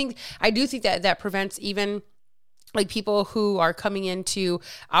 And I do think that prevents even like people who are coming into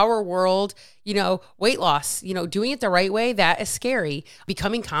our world, you know, weight loss, you know, doing it the right way. That is scary.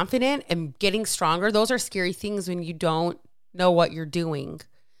 Becoming confident and getting stronger. Those are scary things when you don't know what you're doing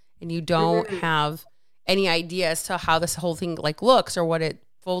and you don't have any idea as to how this whole thing like looks or what it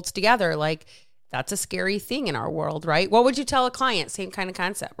folds together. Like, that's a scary thing in our world, right? What would you tell a client? Same kind of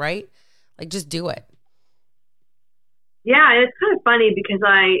concept, right? Like, just do it. Yeah, it's kind of funny because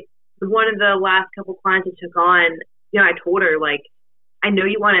one of the last couple clients I took on, you know, I told her, like, I know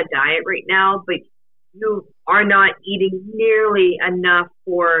you want a diet right now, but you are not eating nearly enough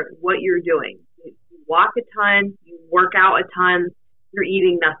for what you're doing. You walk a ton, you work out a ton, you're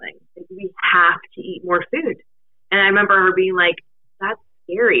eating nothing. Like, we have to eat more food. And I remember her being like, that's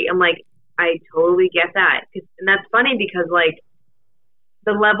scary. I'm like, I totally get that. And that's funny because, like,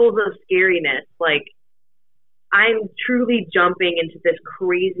 the levels of scariness, like, I'm truly jumping into this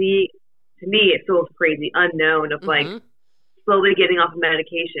crazy, to me, it feels crazy, unknown of like slowly getting off of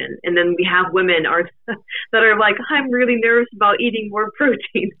medication. And then we have women that are like, I'm really nervous about eating more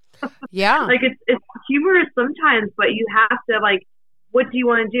protein. Yeah. Like, it's humorous sometimes, but you have to, like, what do you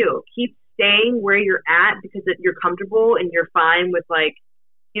want to do? Keep staying where you're at because you're comfortable and you're fine with, like,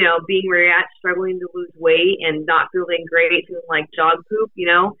 you know, being where you're at, struggling to lose weight and not feeling great, feeling like dog poop, you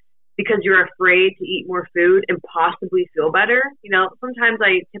know, because you're afraid to eat more food and possibly feel better. You know, sometimes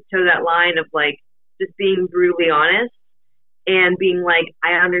I tiptoe that line of, like, just being brutally honest and being like,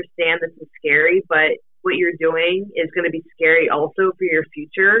 I understand this is scary, but what you're doing is going to be scary also for your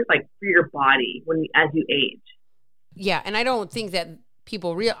future, like for your body as you age. Yeah. And I don't think that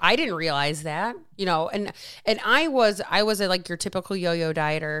people I didn't realize that, you know, and I was like your typical yo-yo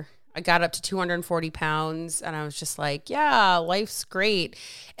dieter. I got up to 240 pounds and I was just like, yeah, life's great.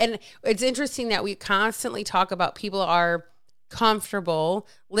 And it's interesting that we constantly talk about people are comfortable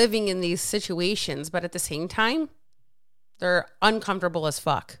living in these situations, but at the same time, they're uncomfortable as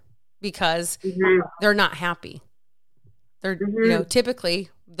fuck because they're not happy. They're, you know, typically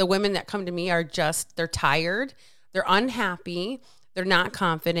the women that come to me are they're tired, they're unhappy, they're not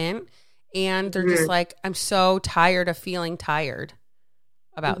confident, and they're just like, I'm so tired of feeling tired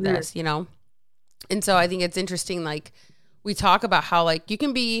about this, you know? And so I think it's interesting, like, we talk about how, like, you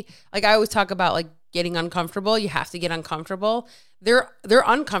can be, like, I always talk about, like, getting uncomfortable. You have to get uncomfortable. They're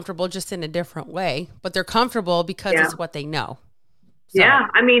uncomfortable just in a different way, but they're comfortable because it's what they know. So. Yeah.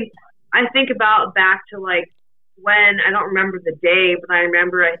 I mean, I think about back to, like, when, I don't remember the day, but I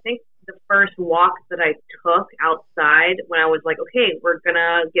remember, I think the first walk that I took outside when I was like, okay, we're going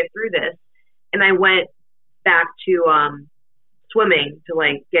to get through this. And I went back to, swimming to,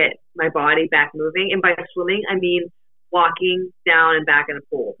 like, get my body back moving. And by swimming, I mean walking down and back in a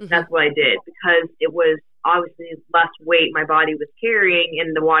pool. That's what I did because it was obviously less weight my body was carrying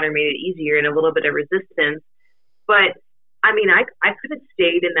and the water made it easier and a little bit of resistance. But I mean, I could have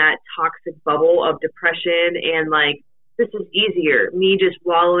stayed in that toxic bubble of depression and, like, this is easier, me just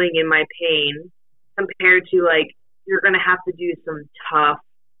wallowing in my pain compared to, like, you're going to have to do some tough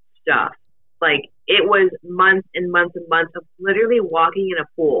stuff. Like, it was months and months and months of literally walking in a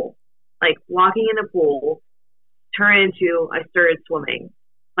pool. Like, walking in a pool turned into I started swimming.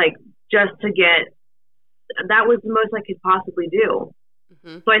 Like, just to get, that was the most I could possibly do.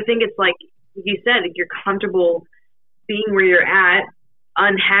 So I think it's like you said, if you're comfortable being where you're at,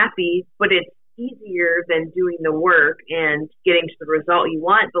 unhappy, but it's easier than doing the work and getting to the result you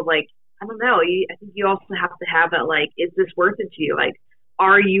want. But like, I don't know. I think you also have to have that, like, is this worth it to you? Like,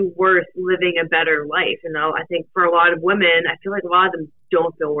 are you worth living a better life? You know, I think for a lot of women, I feel like a lot of them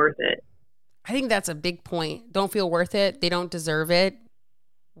don't feel worth it. I think that's a big point. Don't feel worth it. They don't deserve it.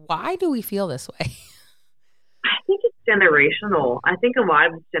 Why do we feel this way? I think it's generational. I think a lot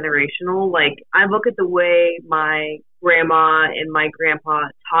of it's generational. Like, I look at the way my grandma and my grandpa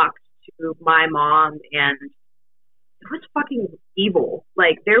talked to my mom, and it was fucking evil.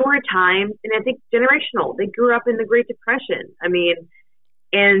 Like, there were times, and I think generational. They grew up in the Great Depression. I mean,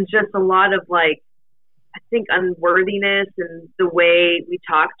 and just a lot of, like, I think unworthiness and the way we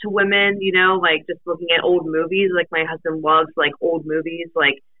talk to women, you know, like just looking at old movies. Like, my husband loves like old movies,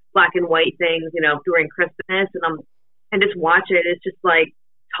 like black and white things, you know, during Christmas, and just watch it. It's just like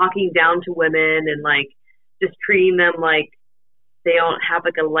talking down to women and like just treating them like they don't have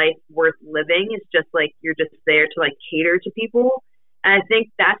like a life worth living. It's just like you're just there to like cater to people. And I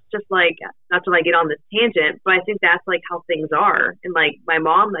think that's just like, not to like get on this tangent, but I think that's like how things are. And like my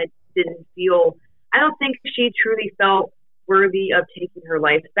mom, I don't think she truly felt worthy of taking her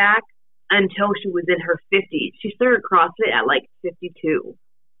life back until she was in her 50s. She started CrossFit at like 52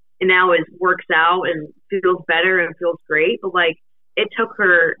 and now works out and feels better and feels great. But like, it took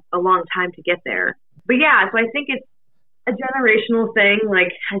her a long time to get there. But yeah, so I think it's a generational thing.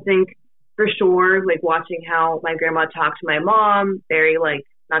 Like, I think for sure, like watching how my grandma talked to my mom, very like,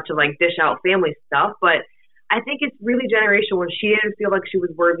 not to like dish out family stuff, but I think it's really generational. When she didn't feel like she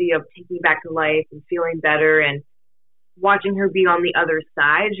was worthy of taking back her life and feeling better, and watching her be on the other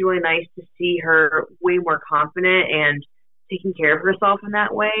side, it's really nice to see her way more confident and taking care of herself in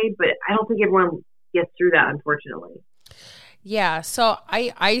that way. But I don't think everyone gets through that, unfortunately. Yeah. So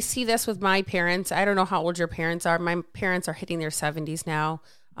I see this with my parents. I don't know how old your parents are. My parents are hitting their 70s now.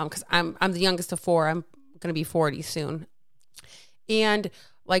 Cause I'm the youngest of four. I'm going to be 40 soon. And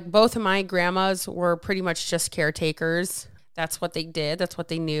like both of my grandmas were pretty much just caretakers. That's what they did. That's what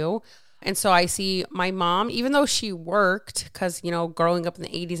they knew. And so I see my mom, even though she worked, cause you know, growing up in the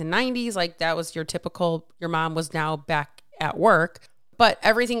 80s and 90s, like that was your mom was now back at work. But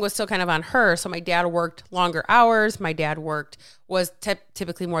everything was still kind of on her. So my dad worked longer hours. My dad was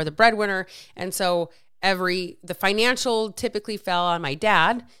typically more the breadwinner. And so the financial typically fell on my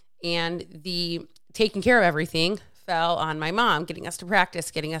dad, and the taking care of everything fell on my mom, getting us to practice,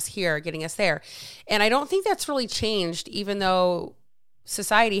 getting us here, getting us there. And I don't think that's really changed, even though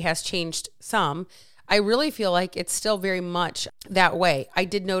society has changed some. I really feel like it's still very much that way. I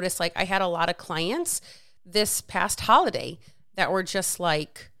did notice, like, I had a lot of clients this past holiday that were just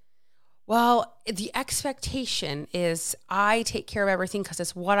like, well, the expectation is I take care of everything because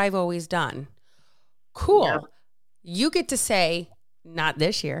it's what I've always done. Cool. Yeah. You get to say, not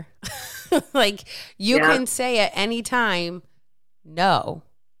this year. Like, you can say at any time, no,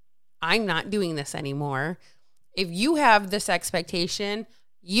 I'm not doing this anymore. If you have this expectation,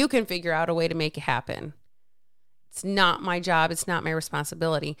 you can figure out a way to make it happen. It's not my job. It's not my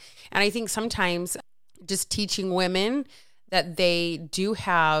responsibility. And I think sometimes just teaching women that they do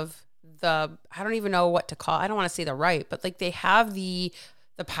have I don't even know what to call, I don't want to say the right, but like they have the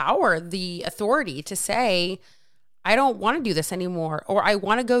power, the authority to say, I don't want to do this anymore, or I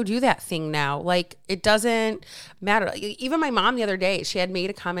want to go do that thing now. Like, it doesn't matter. Even my mom the other day, she had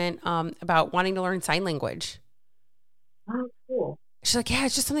made a comment about wanting to learn sign language. Oh, cool. She's like, yeah,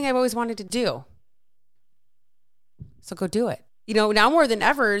 it's just something I've always wanted to do. So go do it. You know, now more than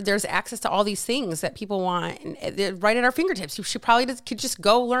ever, there's access to all these things that people want, and they're right at our fingertips. You should probably could just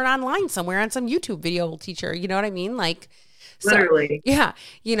go learn online somewhere on some YouTube video teacher. You know what I mean? Like, literally. So, yeah.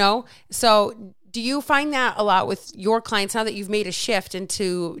 You know, so do you find that a lot with your clients now that you've made a shift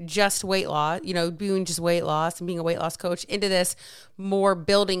into just weight loss, you know, doing just weight loss and being a weight loss coach, into this more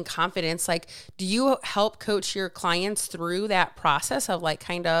building confidence? Like, do you help coach your clients through that process of like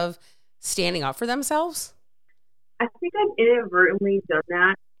kind of standing up for themselves? I think I've inadvertently done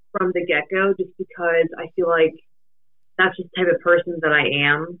that from the get-go, just because I feel like that's just the type of person that I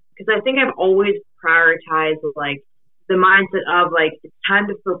am. Because I think I've always prioritized like the mindset of like, it's time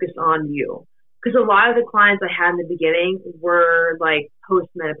to focus on you. Because a lot of the clients I had in the beginning were like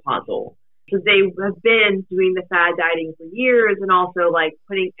postmenopausal. So they have been doing the fad dieting for years, and also like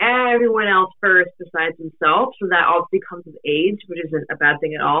putting everyone else first besides themselves. So that obviously comes with age, which isn't a bad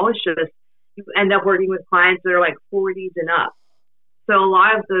thing at all. It's just you end up working with clients that are like 40s and up. So a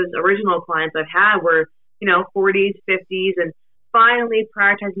lot of those original clients I've had were, you know, 40s, 50s, and finally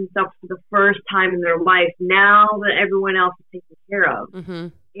prioritizing themselves for the first time in their life now that everyone else is taken care of. Mm-hmm.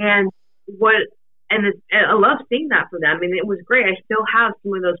 And what I love seeing that for them. And it was great. I still have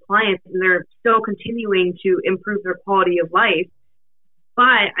some of those clients and they're still continuing to improve their quality of life.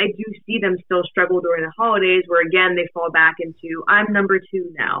 But I do see them still struggle during the holidays where, again, they fall back into, I'm number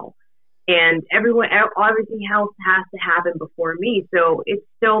 2 now. And everything else has to happen before me. So it's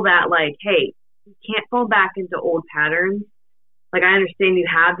still that like, hey, you can't fall back into old patterns. Like, I understand you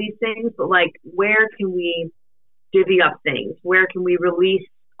have these things, but like, where can we divvy up things? Where can we release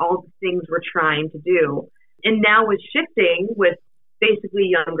all the things we're trying to do? And now with shifting with basically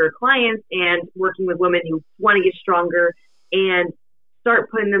younger clients and working with women who want to get stronger and start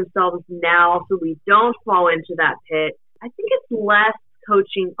putting themselves now so we don't fall into that pit, I think it's less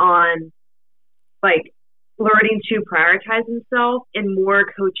coaching on like learning to prioritize themselves and more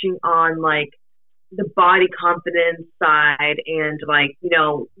coaching on like the body confidence side and like, you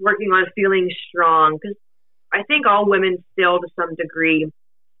know, working on feeling strong. Because I think all women still, to some degree,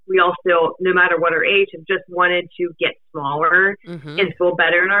 we all still, no matter what our age, have just wanted to get smaller and feel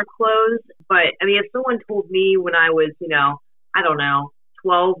better in our clothes. But I mean, if someone told me when I was, you know, I don't know,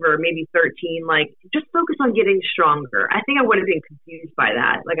 12 or maybe 13, like, just focus on getting stronger, I think I would have been confused by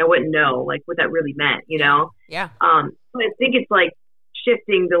that. Like, I wouldn't know like what that really meant, you know? Yeah. But I think it's like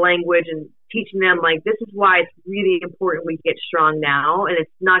shifting the language and teaching them like, this is why it's really important we get strong now. And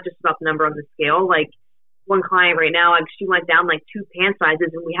it's not just about the number on the scale. Like, one client right now, like, she went down like 2 pant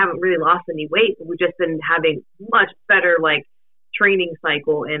sizes and we haven't really lost any weight, but we've just been having much better like training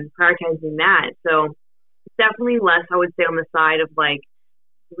cycle and prioritizing that. So it's definitely less, I would say, on the side of like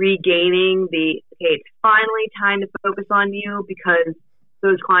regaining the, okay, it's finally time to focus on you, because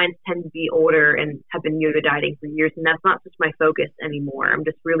those clients tend to be older and have been yoga dieting for years. And that's not such my focus anymore. I'm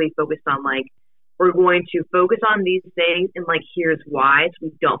just really focused on like, we're going to focus on these things and like, here's why, so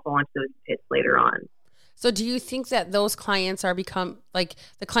we don't fall into those pits later on. So do you think that those clients are become like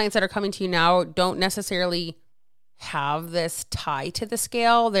the clients that are coming to you now don't necessarily have this tie to the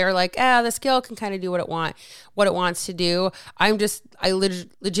scale? They're like, the scale can kind of do what it wants to do. I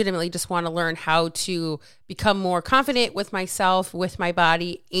legitimately just want to learn how to become more confident with myself, with my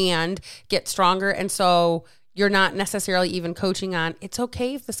body, and get stronger. And so you're not necessarily even coaching on, it's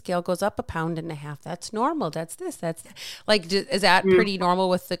okay if the scale goes up 1.5 pounds. That's normal. That's this, that's that. Like, is that pretty normal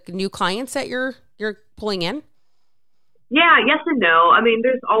with the new clients that you're pulling in? Yeah, yes and no. I mean,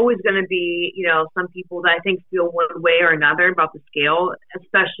 there's always going to be, you know, some people that I think feel one way or another about the scale,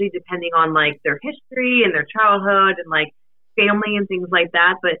 especially depending on like their history and their childhood and like family and things like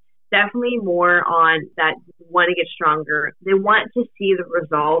that. But definitely more on that want to get stronger. They want to see the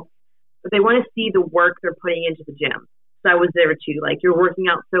results, but they want to see the work they're putting into the gym. So I was there too. Like, you're working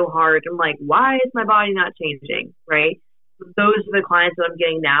out so hard. I'm like, why is my body not changing? Right? Those are the clients that I'm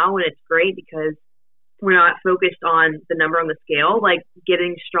getting now. And it's great because we're not focused on the number on the scale, like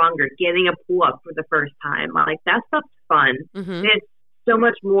getting stronger, getting a pull up for the first time. Like, that stuff's fun. And it's so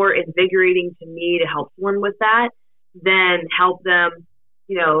much more invigorating to me to help someone with that than help them,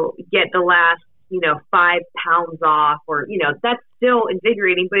 you know, get the last, you know, 5 pounds off, or, you know, that's still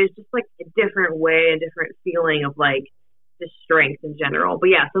invigorating, but it's just like a different way, a different feeling of like just strength in general. But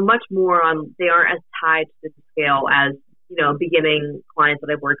yeah, so much more on, they aren't as tied to the scale as, you know, beginning clients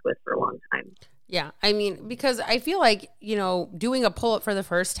that I've worked with for a long time. Yeah. I mean, because I feel like, you know, doing a pull-up for the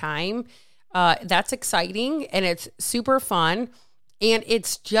first time, that's exciting and it's super fun. And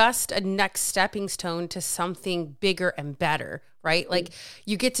it's just a next stepping stone to something bigger and better, right? Like,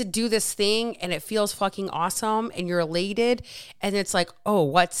 you get to do this thing and it feels fucking awesome and you're elated. And it's like, oh,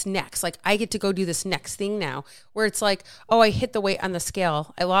 what's next? Like, I get to go do this next thing now, where it's like, oh, I hit the weight on the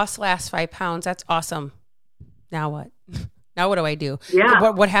scale. I lost the last 5 pounds. That's awesome. Now what? Now what do I do?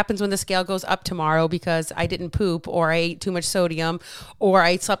 Yeah. What happens when the scale goes up tomorrow because I didn't poop, or I ate too much sodium, or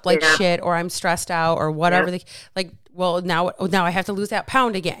I slept like shit, or I'm stressed out, or whatever. Well, now I have to lose that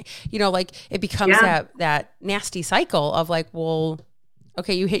pound again. You know, like, it becomes that nasty cycle of like, well,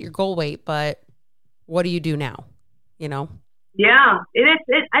 okay, you hit your goal weight, but what do you do now? You know? Yeah,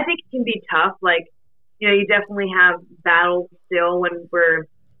 I think it can be tough. Like, you know, you definitely have battles still when we're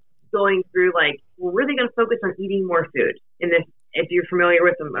going through, like, we're really going to focus on eating more food. And if you're familiar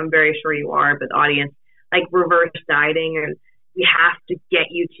with them, I'm very sure you are, but the audience, like reverse dieting, and we have to get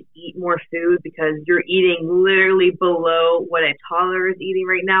you to eat more food because you're eating literally below what a toddler is eating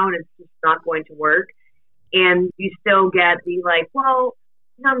right now, and it's just not going to work. And you still get the like, well,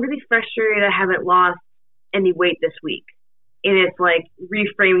 you know, I'm really frustrated I haven't lost any weight this week. And it's like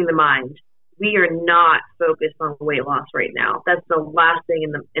reframing the mind. We are not focused on weight loss right now. That's the last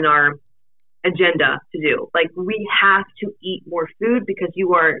thing in our agenda to do. Like, we have to eat more food because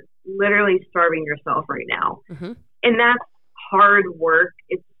you are literally starving yourself right now. And that's hard work.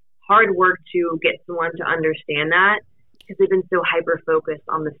 It's hard work to get someone to understand that because they've been so hyper-focused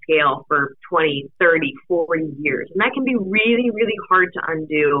on the scale for 20, 30, 40 years. And that can be really, really hard to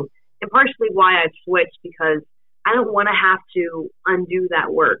undo. And partially why I've switched, because I don't want to have to undo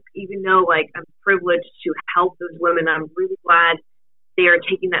that work. Even though, like, I'm privileged to help those women, I'm really glad they are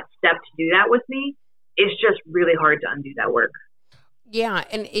taking that step to do that with me. It's just really hard to undo that work. Yeah,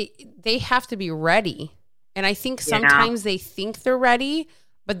 and they have to be ready. And I think sometimes they think they're ready,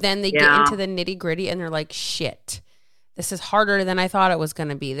 but then they get into the nitty-gritty and they're like, shit, this is harder than I thought it was going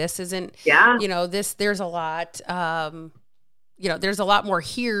to be. This isn't, there's a lot, there's a lot more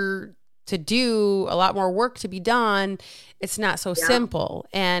here to do, a lot more work to be done. It's not so simple.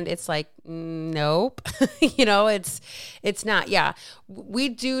 And it's like, nope, it's not. Yeah. We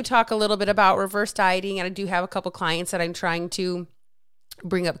do talk a little bit about reverse dieting, and I do have a couple clients that I'm trying to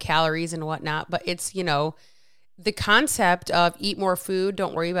bring up calories and whatnot, but it's, the concept of eat more food,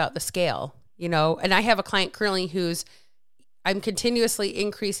 don't worry about the scale, and I have a client currently I'm continuously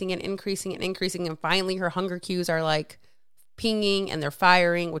increasing and finally her hunger cues are like pinging and they're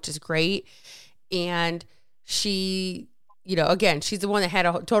firing, which is great. And she, again, she's the one that had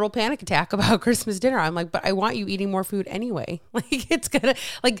a total panic attack about Christmas dinner. I'm like, but I want you eating more food anyway. Like, it's gonna,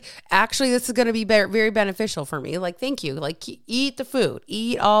 like, actually this is going to be very beneficial for me. Like, thank you. Like, eat the food,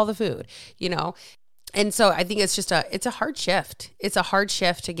 eat all the food, And so I think it's just it's a hard shift. It's a hard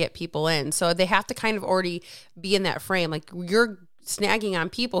shift to get people in. So they have to kind of already be in that frame. Like, you're snagging on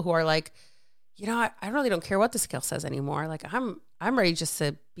people who are like, I really don't care what the scale says anymore. Like, I'm ready just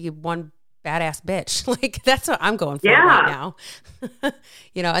to be one badass bitch. Like, that's what I'm going for right now.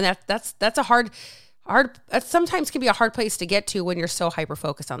 And that's a hard, that sometimes can be a hard place to get to when you're so hyper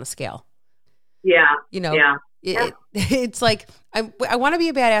focused on the scale. Yeah. It's like, I want to be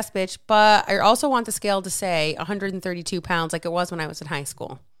a badass bitch, but I also want the scale to say 132 pounds like it was when I was in high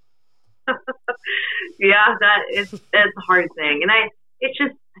school. That's a hard thing. And I think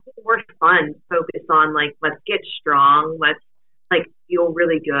we're fun to focus on, like, let's get strong. Let's, like, feel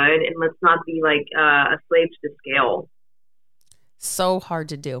really good. And let's not be like a slave to the scale. So hard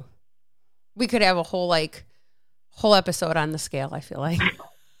to do. We could have a whole episode on the scale, I feel like.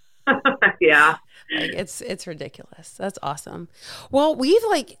 Yeah. Like, it's ridiculous. That's awesome. Well,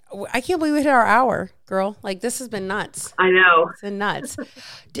 I can't believe we hit our hour, girl. Like, this has been nuts. I know. It's been nuts.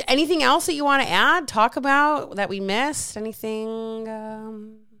 Anything else that you want to add, talk about that we missed? Anything?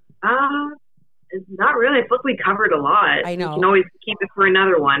 Not really. I feel like we covered a lot. I know. We can always keep it for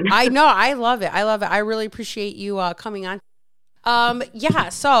another one. I know. I love it. I really appreciate you coming on.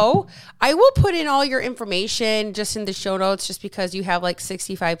 So I will put in all your information just in the show notes, just because you have like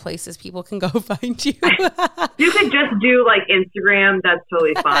 65 places people can go find you. You could just do like Instagram. That's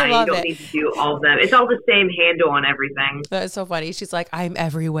totally fine. You don't need to do all of them. It's all the same handle on everything. That's so funny. She's like, I'm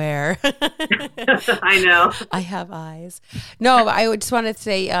everywhere. I know. I have eyes. No, I would just want to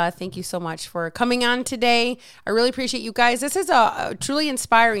say thank you so much for coming on today. I really appreciate you guys. This is a truly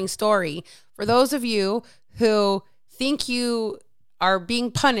inspiring story for those of you who think you are being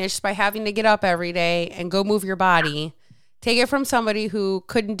punished by having to get up every day and go move your body. Take it from somebody who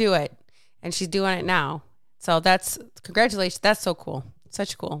couldn't do it, and she's doing it now. So congratulations. That's so cool.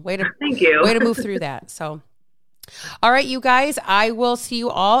 Such cool. Thank you. Way to move through that. So, all right, you guys, I will see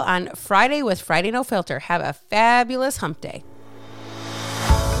you all on Friday with Friday No Filter. Have a fabulous hump day.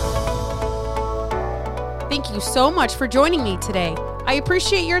 Thank you so much for joining me today. I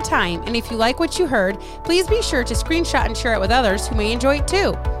appreciate your time, and if you like what you heard, please be sure to screenshot and share it with others who may enjoy it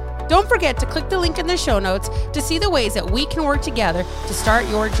too. Don't forget to click the link in the show notes to see the ways that we can work together to start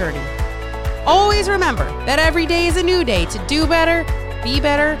your journey. Always remember that every day is a new day to do better, be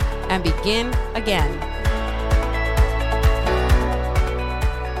better, and begin again.